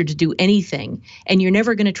user to do anything, and you're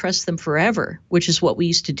never going to trust them forever, which is what we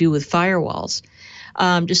used to do with firewalls.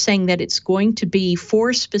 Just saying that it's going to be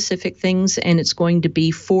for specific things and it's going to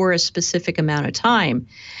be for a specific amount of time,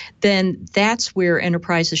 then that's where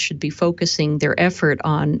enterprises should be focusing their effort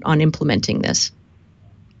on implementing this.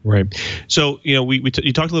 Right. So,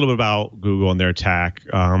 you talked a little bit about Google and their attack,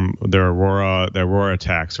 their Aurora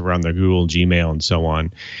attacks around their Google Gmail and so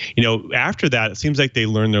on. After that, it seems like they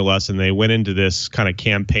learned their lesson. They went into this kind of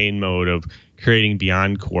campaign mode of creating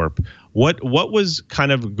Beyond Corp. What was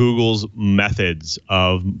kind of Google's methods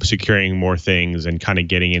of securing more things and kind of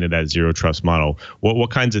getting into that zero trust model? What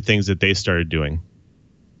kinds of things that they started doing?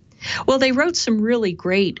 Well, they wrote some really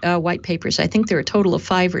great white papers. I think there are a total of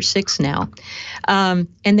 5 or 6 now. And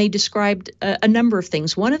they described a number of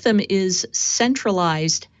things. One of them is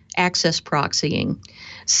centralized access proxying.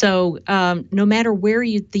 So no matter where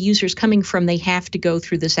the user's coming from, they have to go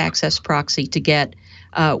through this access proxy to get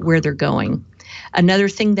where they're going. Another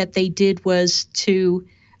thing that they did was to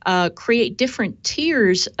create different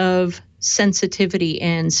tiers of sensitivity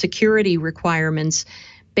and security requirements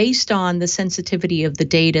based on the sensitivity of the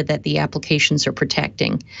data that the applications are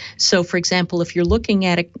protecting. So, for example, if you're looking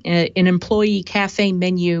at an employee cafe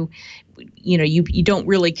menu, you don't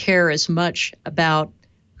really care as much about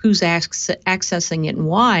who's accessing it and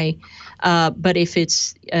why. But if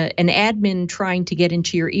it's an admin trying to get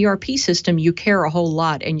into your ERP system, you care a whole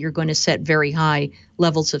lot, and you're going to set very high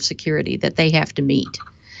levels of security that they have to meet.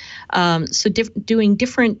 So doing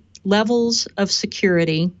different levels of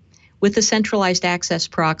security with a centralized access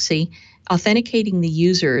proxy, authenticating the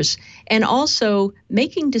users, and also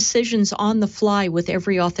making decisions on the fly with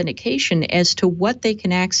every authentication as to what they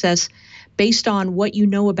can access based on what you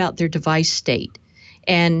know about their device state.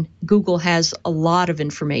 And Google has a lot of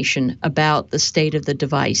information about the state of the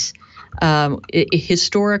device.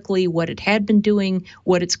 Historically, what it had been doing,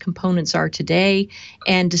 what its components are today,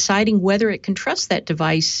 and deciding whether it can trust that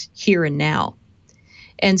device here and now.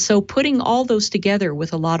 And so putting all those together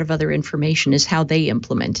with a lot of other information is how they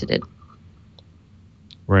implemented it.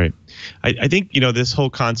 Right. I think, this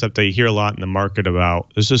whole concept that you hear a lot in the market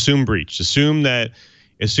about is assume breach. Assume that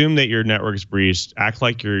your network's breached, act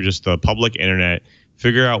like you're just the public internet,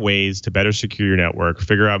 figure out ways to better secure your network,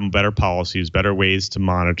 figure out better policies, better ways to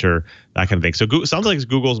monitor, that kind of thing. So it sounds like it's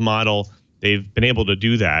Google's model. They've been able to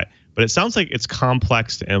do that, but it sounds like it's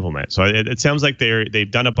complex to implement. So it sounds like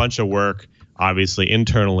they've done a bunch of work, obviously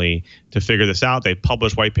internally, to figure this out. They've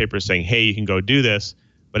published white papers saying, hey, you can go do this,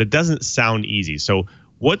 but it doesn't sound easy. So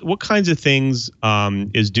what kinds of things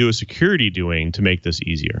is Duo Security doing to make this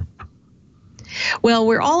easier? Well,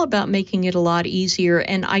 we're all about making it a lot easier,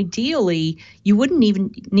 and ideally, you wouldn't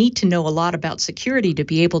even need to know a lot about security to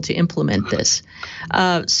be able to implement this.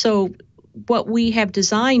 So what we have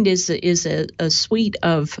designed is a suite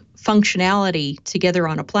of functionality together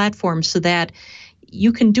on a platform so that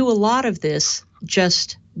you can do a lot of this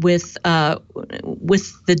just with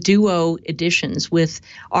the Duo editions, with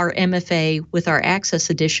our MFA, with our Access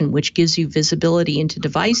edition, which gives you visibility into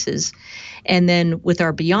devices, and then with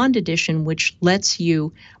our Beyond edition, which lets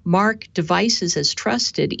you mark devices as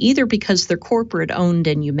trusted, either because they're corporate owned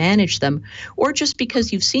and you manage them, or just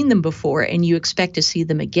because you've seen them before and you expect to see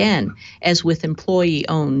them again, as with employee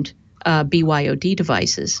owned BYOD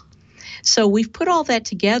devices. So we've put all that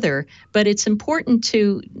together, but it's important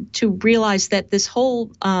to realize that this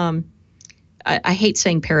whole, I hate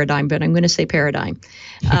saying paradigm, but I'm going to say paradigm,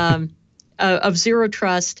 of zero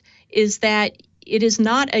trust is that it is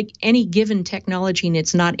not any given technology and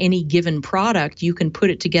it's not any given product. You can put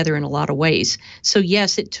it together in a lot of ways. So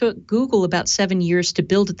yes, it took Google about 7 years to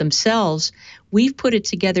build it themselves. We've put it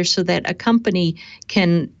together so that a company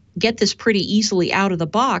can get this pretty easily out of the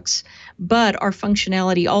box, but our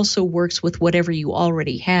functionality also works with whatever you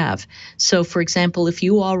already have. So, for example, if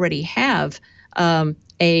you already have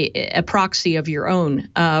a proxy of your own,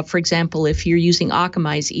 for example, if you're using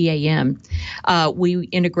Akamai's EAM, we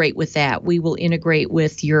integrate with that. We will integrate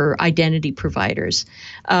with your identity providers.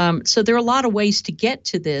 So there are a lot of ways to get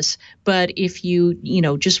to this, but if you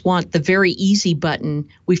just want the very easy button,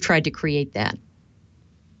 we've tried to create that.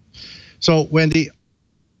 So, Wendy,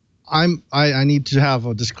 I need to have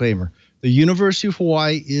a disclaimer. The University of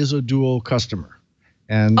Hawaii is a Duo customer,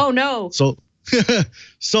 and oh no, so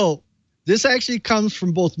this actually comes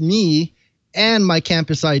from both me and my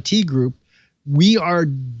campus IT group. We are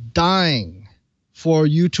dying for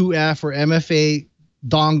U2F or MFA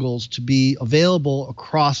dongles to be available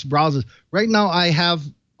across browsers. Right now, I have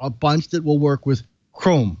a bunch that will work with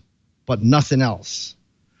Chrome, but nothing else.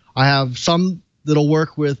 I have some that'll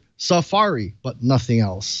work with Safari, but nothing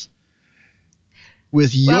else.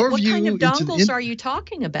 With your what view, kind of dongles are you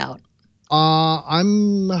talking about?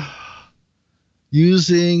 I'm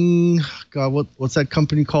using what's that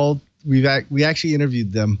company called? We actually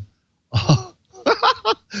interviewed them.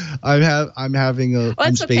 I'm having a. Well,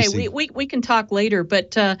 that's okay. We can talk later,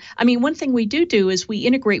 but I mean, one thing we do is we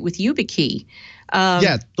integrate with YubiKey.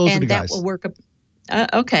 Yeah, those are the guys. And that will work.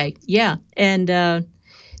 Okay, yeah, and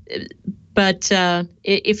but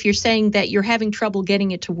if you're saying that you're having trouble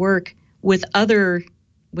getting it to work with other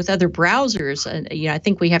browsers, I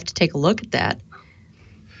think we have to take a look at that.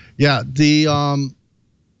 Yeah, there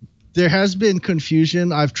has been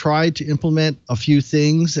confusion. I've tried to implement a few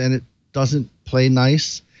things and it doesn't play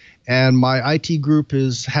nice. And my IT group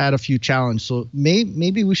has had a few challenges. So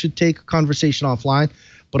maybe we should take a conversation offline.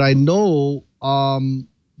 But I know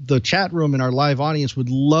the chat room and our live audience would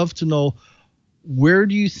love to know, where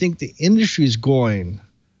do you think the industry is going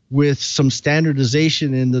with some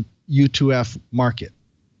standardization in the U2F market?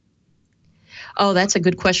 Oh, that's a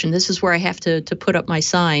good question. This is where I have to put up my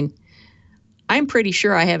sign. I'm pretty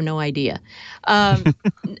sure I have no idea.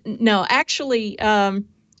 No, actually,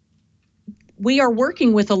 we are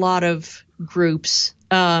working with a lot of groups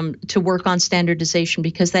to work on standardization,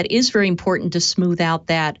 because that is very important to smooth out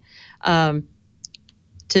that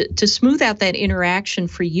to smooth out that interaction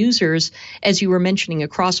for users, as you were mentioning,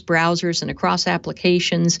 across browsers and across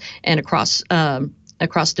applications and across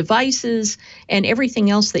devices and everything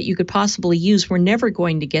else that you could possibly use. We're never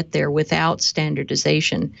going to get there without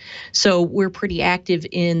standardization. So we're pretty active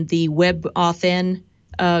in the WebAuthn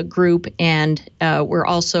group, and we're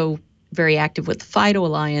also very active with the FIDO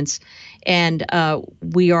Alliance, and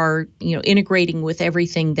we are, integrating with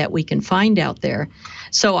everything that we can find out there.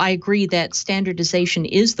 So I agree that standardization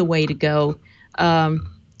is the way to go,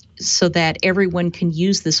 so that everyone can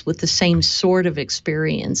use this with the same sort of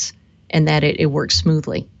experience, and that it works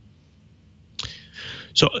smoothly.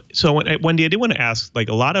 So Wendy, I did want to ask, like,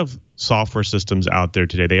 a lot of software systems out there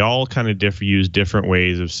today, they all kind of use different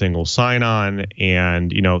ways of single sign-on,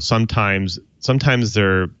 and sometimes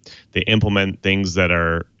they implement things that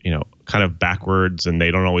are kind of backwards, and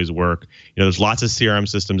they don't always work. There's lots of CRM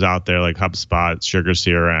systems out there like HubSpot, Sugar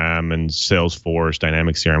CRM, and Salesforce,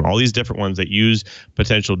 Dynamic CRM, all these different ones that use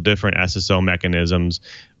potential different SSO mechanisms,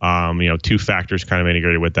 two factors kind of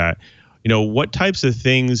integrated with that. What types of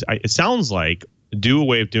things, it sounds like Duo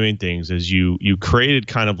way of doing things is you created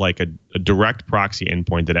kind of like a direct proxy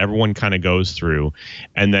endpoint that everyone kind of goes through,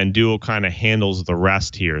 and then Duo kind of handles the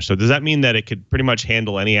rest here. So does that mean that it could pretty much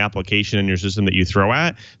handle any application in your system that you throw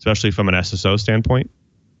at, especially from an SSO standpoint?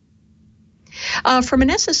 From an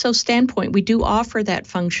SSO standpoint, we do offer that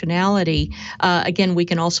functionality. Again, we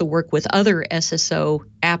can also work with other SSO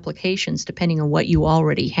applications depending on what you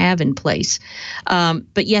already have in place.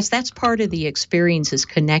 But yes, that's part of the experience, is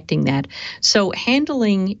connecting that. So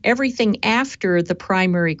handling everything after the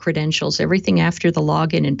primary credentials, everything after the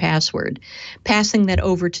login and password, passing that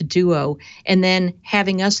over to Duo, and then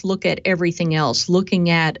having us look at everything else, looking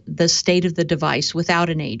at the state of the device without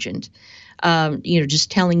an agent. Just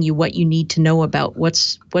telling you what you need to know about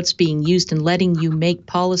what's being used and letting you make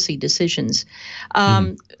policy decisions.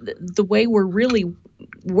 The way we're really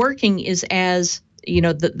working is as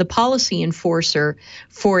the policy enforcer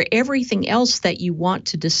for everything else that you want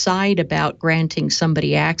to decide about granting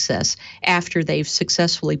somebody access after they've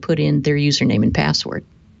successfully put in their username and password.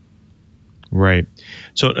 Right.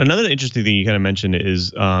 So another interesting thing you kind of mentioned is,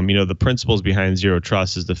 the principles behind Zero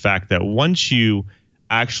Trust is the fact that once you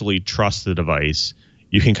actually trust the device,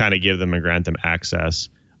 you can kind of give them and grant them access.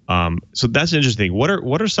 So that's interesting. What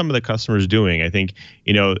are some of the customers doing? I think,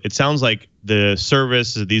 it sounds like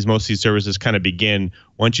most of these services kind of begin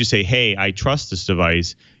once you say, hey, I trust this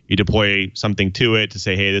device. You deploy something to it to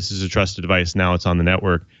say, hey, this is a trusted device. Now it's on the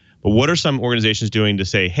network. But what are some organizations doing to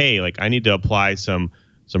say, hey, like, I need to apply some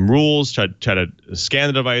rules, try to scan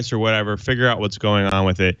the device or whatever, figure out what's going on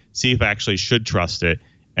with it, see if I actually should trust it,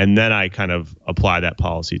 and then I kind of apply that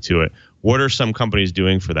policy to it. What are some companies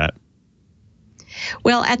doing for that?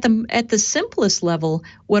 Well, at the simplest level,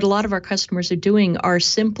 what a lot of our customers are doing are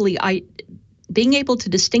simply being able to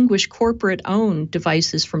distinguish corporate-owned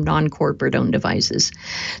devices from non-corporate-owned devices.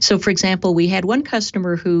 So, for example, we had one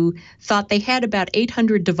customer who thought they had about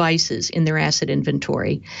 800 devices in their asset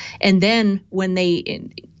inventory. And then when they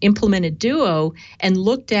implemented Duo and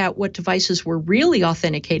looked at what devices were really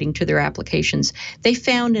authenticating to their applications, they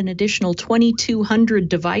found an additional 2,200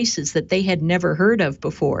 devices that they had never heard of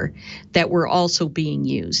before that were also being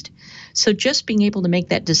used. So just being able to make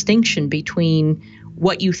that distinction between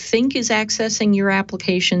what you think is accessing your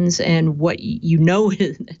applications and what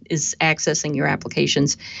is accessing your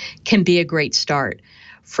applications can be a great start.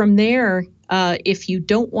 From there, if you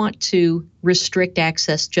don't want to restrict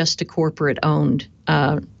access just to corporate-owned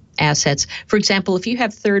assets, for example, if you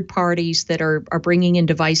have third parties that are bringing in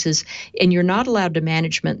devices and you're not allowed to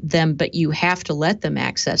manage them, but you have to let them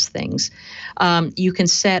access things, you can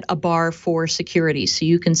set a bar for security. So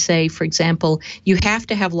you can say, for example, you have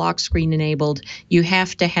to have lock screen enabled, you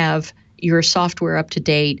have to have your software up to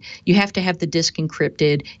date, you have to have the disk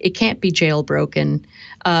encrypted, it can't be jailbroken,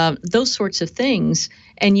 those sorts of things.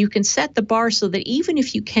 And you can set the bar so that even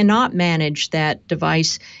if you cannot manage that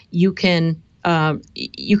device, you can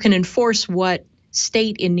enforce what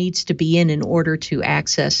state it needs to be in order to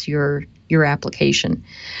access your application.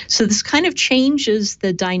 So this kind of changes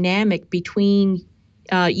the dynamic between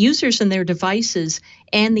users and their devices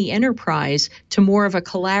and the enterprise to more of a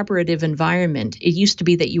collaborative environment. It used to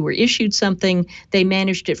be that you were issued something, they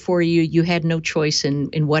managed it for you, you had no choice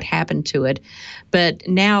in what happened to it. But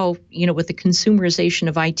now, with the consumerization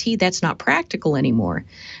of IT, that's not practical anymore.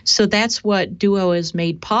 So that's what Duo has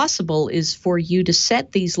made possible, is for you to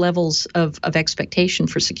set these levels of expectation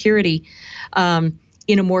for security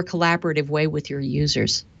in a more collaborative way with your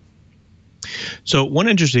users. So one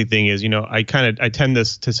interesting thing is, I tend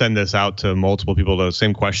to send this out to multiple people. The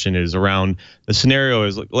same question is around the scenario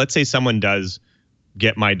is, let's say someone does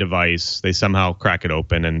get my device, they somehow crack it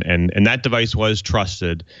open, and that device was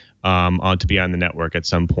trusted to be on the network at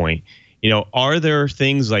some point. Are there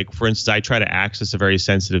things like, for instance, I try to access a very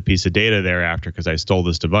sensitive piece of data thereafter because I stole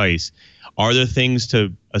this device. Are there things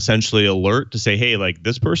to essentially alert to say, hey, like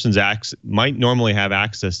this person's might normally have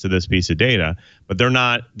access to this piece of data, but they're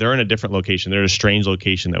in a different location. They're in a strange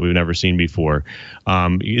location that we've never seen before.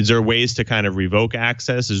 Is there ways to kind of revoke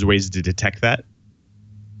access? Is there ways to detect that?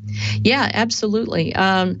 Yeah, absolutely.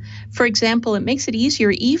 For example, it makes it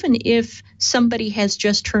easier even if somebody has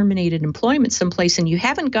just terminated employment someplace and you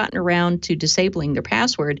haven't gotten around to disabling their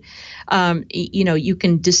password. You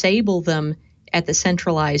can disable them at the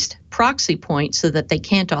centralized proxy point so that they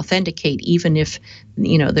can't authenticate even if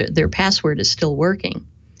their password is still working.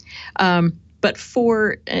 But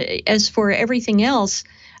as for everything else,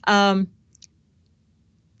 there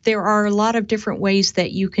are a lot of different ways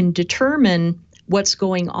that you can determine what's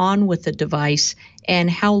going on with the device and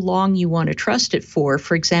how long you want to trust it for.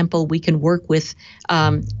 For example, we can work with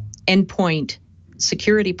endpoint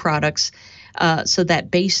security products so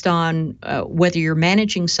that based on whether you're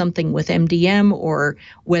managing something with MDM or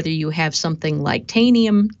whether you have something like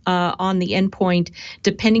Tanium on the endpoint,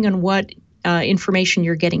 depending on what information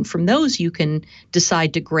you're getting from those, you can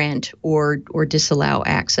decide to grant or disallow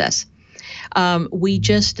access. We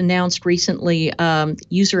just announced recently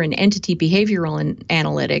user and entity behavioral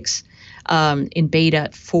analytics in beta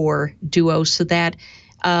for Duo, so that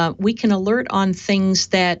we can alert on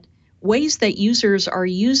ways that users are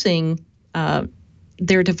using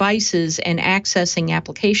their devices and accessing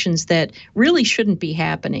applications that really shouldn't be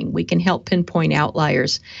happening. We can help pinpoint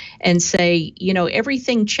outliers and say,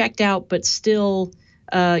 everything checked out, but still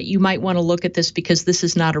you might want to look at this because this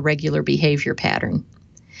is not a regular behavior pattern.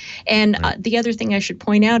 And the other thing I should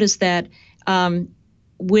point out is that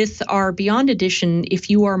with our Beyond Edition, if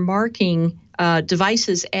you are marking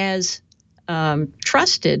devices as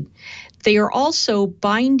trusted, they are also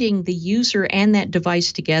binding the user and that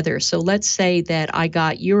device together. So let's say that I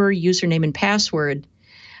got your username and password.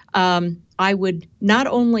 I would not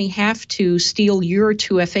only have to steal your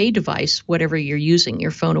 2FA device, whatever you're using, your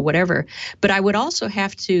phone or whatever, but I would also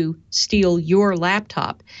have to steal your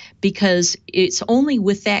laptop, because it's only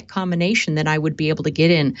with that combination that I would be able to get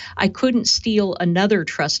in. I couldn't steal another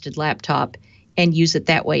trusted laptop and use it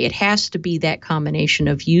that way. It has to be that combination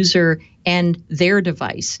of user and their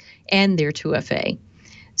device and their 2FA.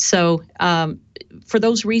 So for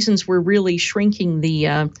those reasons, we're really shrinking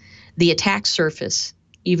the attack surface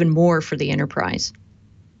even more for the enterprise.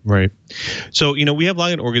 Right. So, we have a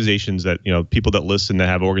lot of organizations that, people that listen that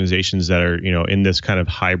have organizations that are, in this kind of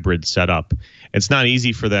hybrid setup. It's not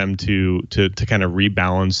easy for them to kind of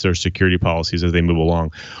rebalance their security policies as they move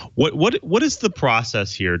along. What is the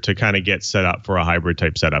process here to kind of get set up for a hybrid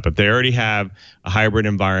type setup? If they already have a hybrid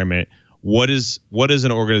environment, what does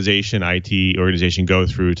an organization, IT organization, go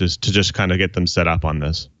through to just kind of get them set up on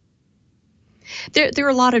this? There are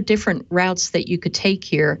a lot of different routes that you could take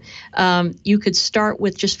here. You could start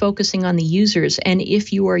with just focusing on the users. And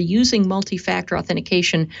if you are using multi-factor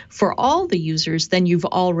authentication for all the users, then you've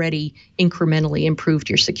already incrementally improved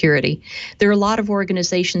your security. There are a lot of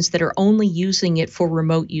organizations that are only using it for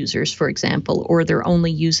remote users, for example, or they're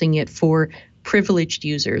only using it for privileged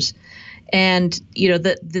users. And,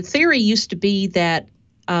 the theory used to be that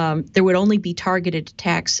there would only be targeted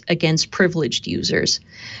attacks against privileged users.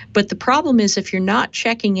 But the problem is, if you're not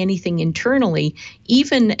checking anything internally,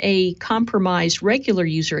 even a compromised regular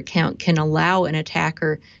user account can allow an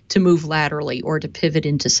attacker to move laterally or to pivot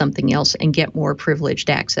into something else and get more privileged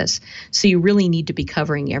access. So you really need to be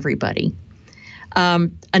covering everybody.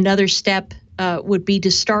 Another step would be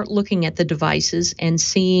to start looking at the devices and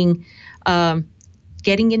seeing,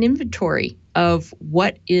 getting an inventory of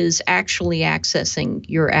what is actually accessing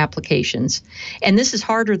your applications. And this is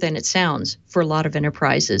harder than it sounds for a lot of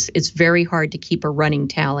enterprises. It's very hard to keep a running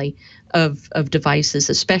tally of devices,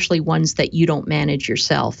 especially ones that you don't manage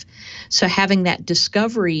yourself. So having that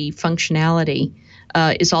discovery functionality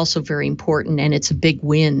is also very important, and it's a big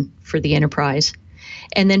win for the enterprise.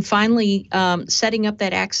 And then finally, setting up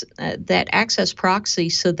that access proxy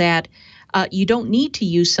so that you don't need to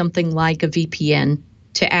use something like a VPN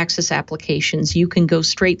to access applications. You can go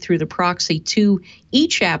straight through the proxy to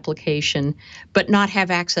each application, but not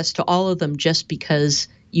have access to all of them just because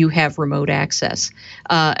you have remote access.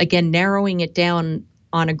 Again, narrowing it down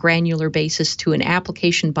on a granular basis to an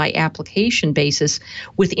application by application basis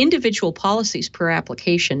with individual policies per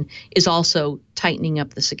application is also tightening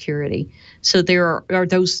up the security. So there are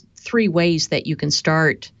those three ways that you can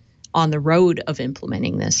start on the road of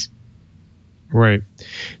implementing this. Right.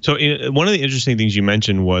 So one of the interesting things you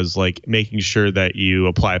mentioned was like making sure that you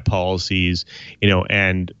apply policies,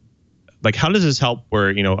 and like, how does this help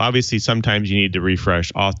where, obviously sometimes you need to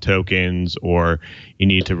refresh auth tokens or you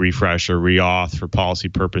need to refresh or reauth for policy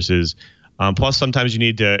purposes. Plus, sometimes you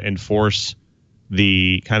need to enforce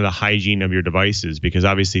the kind of the hygiene of your devices because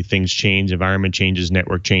obviously things change, environment changes,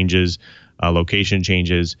 network changes, location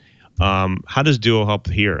changes. How does Duo help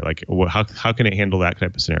here? Like, how can it handle that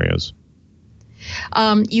type of scenarios?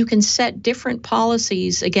 You can set different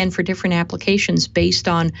policies, again, for different applications based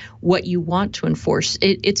on what you want to enforce.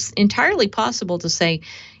 It's entirely possible to say,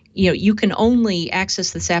 you can only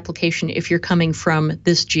access this application if you're coming from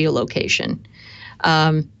this geolocation,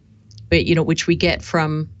 which we get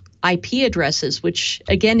from IP addresses, which,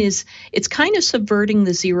 again, it's kind of subverting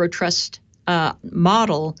the zero trust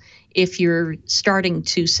model if you're starting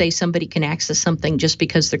to say somebody can access something just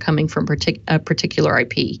because they're coming from a particular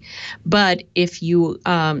IP. But if you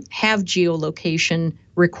have geolocation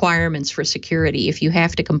requirements for security, if you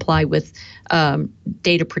have to comply with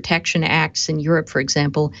data protection acts in Europe, for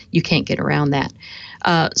example, you can't get around that.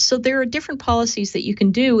 So there are different policies that you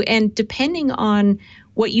can do, and depending on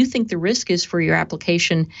what you think the risk is for your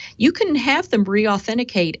application, you can have them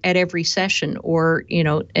re-authenticate at every session or,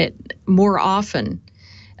 more often.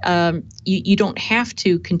 You don't have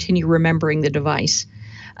to continue remembering the device.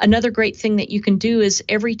 Another great thing that you can do is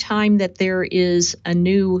every time that there is a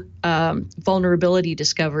new vulnerability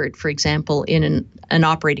discovered, for example, in an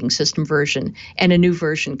operating system version, and a new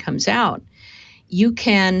version comes out, you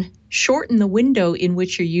can shorten the window in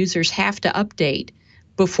which your users have to update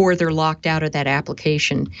before they're locked out of that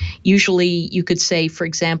application. Usually you could say, for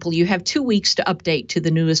example, you have 2 weeks to update to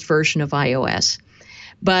the newest version of iOS.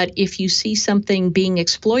 But if you see something being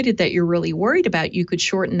exploited that you're really worried about, you could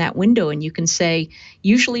shorten that window and you can say,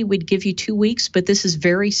 usually we'd give you 2 weeks, but this is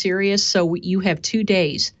very serious, so you have 2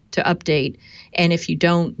 days to update. And if you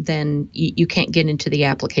don't, then you can't get into the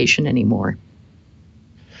application anymore.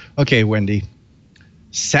 Okay, Wendy.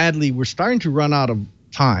 Sadly, we're starting to run out of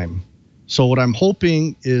time. So what I'm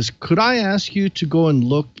hoping is, could I ask you to go and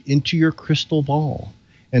look into your crystal ball?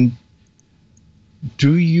 And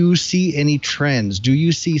do you see any trends? Do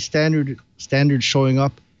you see standards showing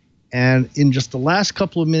up? And in just the last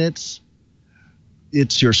couple of minutes,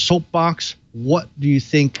 it's your soapbox. What do you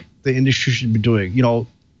think the industry should be doing,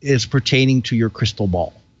 is pertaining to your crystal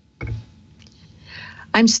ball?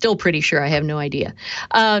 I'm still pretty sure I have no idea.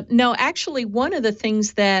 No, actually, one of the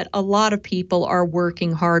things that a lot of people are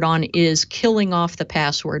working hard on is killing off the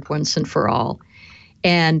password once and for all.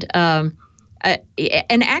 And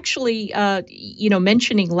actually,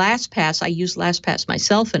 mentioning LastPass, I use LastPass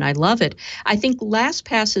myself and I love it. I think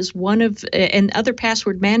LastPass is and other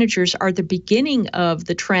password managers are the beginning of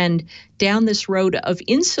the trend down this road of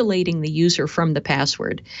insulating the user from the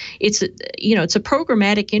password. It's a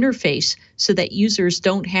programmatic interface so that users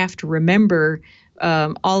don't have to remember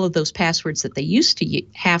all of those passwords that they used to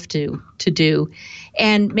have to do.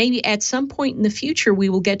 And maybe at some point in the future, we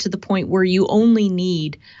will get to the point where you only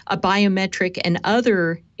need a biometric and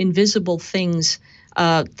other invisible things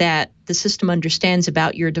that the system understands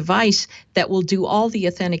about your device that will do all the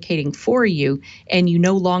authenticating for you. And you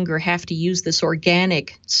no longer have to use this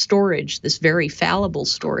organic storage, this very fallible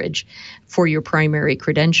storage for your primary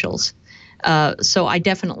credentials. So I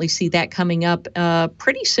definitely see that coming up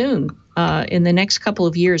pretty soon. In the next couple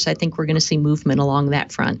of years, I think we're going to see movement along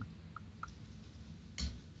that front.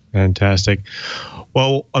 Fantastic.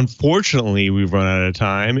 Well, unfortunately, we've run out of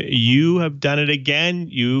time. You have done it again.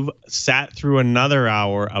 You've sat through another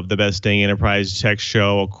hour of the Best Dang Enterprise Tech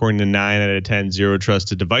Show, according to 9 out of 10 zero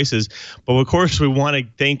trusted devices. But of course, we want to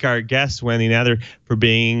thank our guest, Wendy Nather, for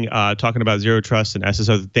being talking about zero trust and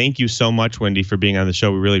SSO. Thank you so much, Wendy, for being on the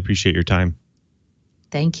show. We really appreciate your time.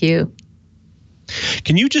 Thank you.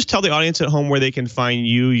 Can you just tell the audience at home where they can find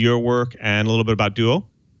you, your work, and a little bit about Duo?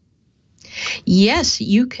 Yes,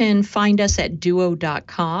 you can find us at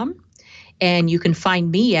duo.com, and you can find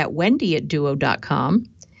me at Wendy at duo.com.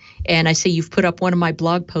 And I say you've put up one of my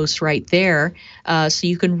blog posts right there. So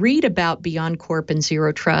you can read about Beyond Corp and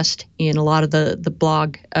Zero Trust in a lot of the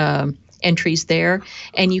blog entries there.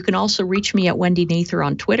 And you can also reach me at Wendy Nather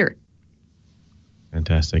on Twitter.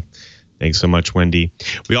 Fantastic. Thanks so much, Wendy.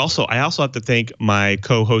 I also have to thank my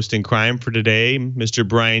co-host in crime for today, Mr.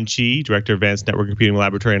 Brian Chi, Director of Advanced Network Computing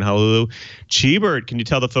Laboratory in Honolulu. Chi-Bird, can you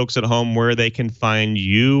tell the folks at home where they can find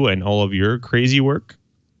you and all of your crazy work?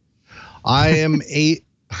 I am ADV,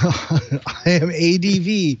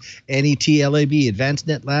 NETLAB, Advanced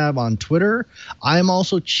Net Lab on Twitter. I am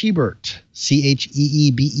also Chiebert,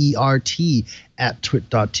 CHEEBERT, at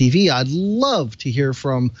twit.tv. I'd love to hear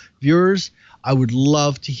from viewers. I would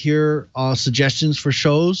love to hear suggestions for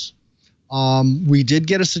shows. We did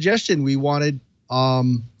get a suggestion. We wanted, our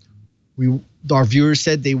viewers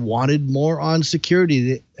said they wanted more on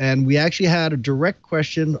security, and we actually had a direct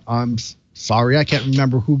question. I'm sorry, I can't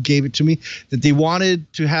remember who gave it to me, that they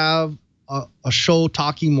wanted to have a show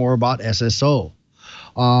talking more about SSO.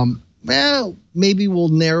 Well, maybe we'll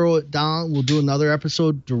narrow it down. We'll do another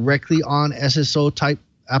episode directly on SSO type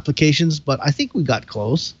applications, but I think we got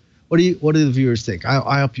close. What do the viewers think?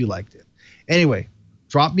 I hope you liked it. Anyway,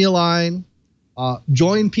 drop me a line.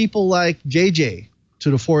 Join people like JJ to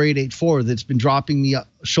the 4884 that's been dropping me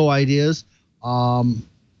show ideas.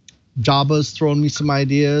 Jabba's thrown me some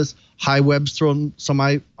ideas. HiWeb's thrown some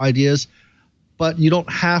ideas. But you don't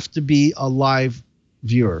have to be a live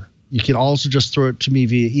viewer. You can also just throw it to me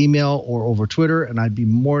via email or over Twitter, and I'd be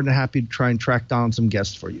more than happy to try and track down some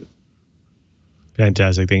guests for you.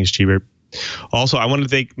 Fantastic. Thanks, Chiebert. Also, I want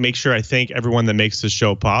to make sure I thank everyone that makes this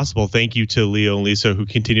show possible. Thank you to Leo and Lisa, who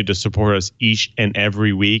continue to support us each and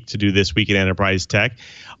every week to do This Week in Enterprise Tech.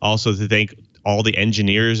 Also, to thank all the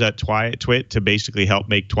engineers at Twit to basically help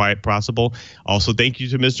make Twit possible. Also, thank you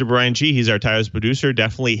to Mr. Brian Chi. He's our tireless producer.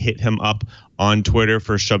 Definitely hit him up on Twitter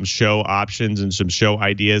for some show options and some show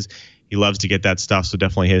ideas. He loves to get that stuff, so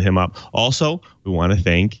definitely hit him up. Also, we want to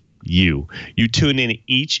thank you. You tune in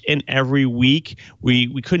each and every week.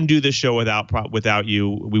 We couldn't do this show without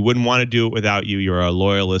you. We wouldn't want to do it without you. You're our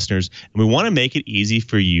loyal listeners, and we want to make it easy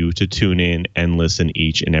for you to tune in and listen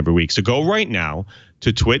each and every week. So go right now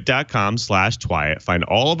to twit.com/Twiet. Find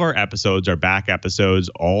all of our episodes, our back episodes,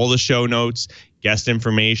 all the show notes, guest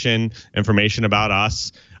information about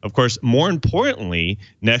us. Of course, more importantly,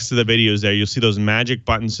 next to the videos there, you'll see those magic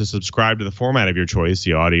buttons to subscribe to the format of your choice,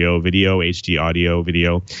 the audio, video, HD audio,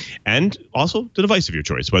 video, and also the device of your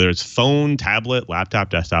choice, whether it's phone, tablet, laptop,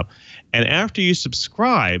 desktop. And after you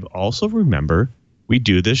subscribe, also remember, we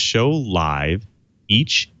do this show live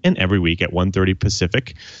each and every week at 1:30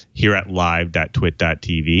 Pacific here at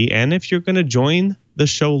live.twit.tv. And if you're going to join the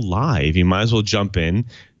show live, you might as well jump in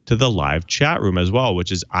to the live chat room as well,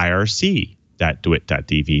 which is irc.twit.tv.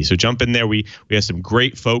 So jump in there. We have some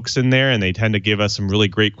great folks in there, and they tend to give us some really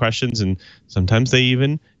great questions, and sometimes they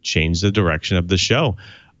even change the direction of the show.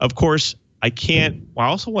 Of course, I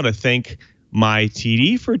also want to thank my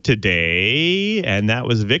TD for today, and that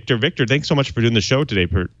was Victor. Victor, thanks so much for doing the show today.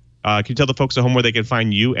 Can you tell the folks at home where they can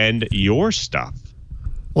find you and your stuff?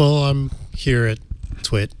 Well, I'm here at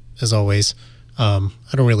Twit, as always. I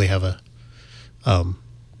don't really have a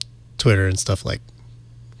Twitter and stuff like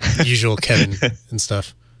usual Kevin and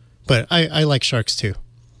stuff, but I like sharks too.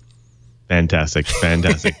 Fantastic.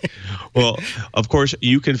 Well, of course,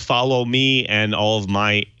 you can follow me and all of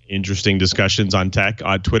my interesting discussions on tech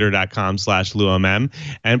on twitter.com/LouMM.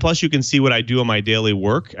 And plus, you can see what I do on my daily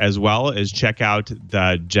work, as well as check out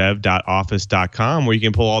the jev.office.com, where you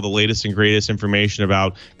can pull all the latest and greatest information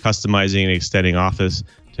about customizing and extending Office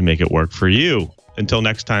to make it work for you. Until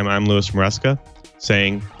next time, I'm Louis Maresca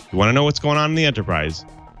saying, you want to know what's going on in the enterprise?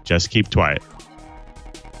 Just keep quiet.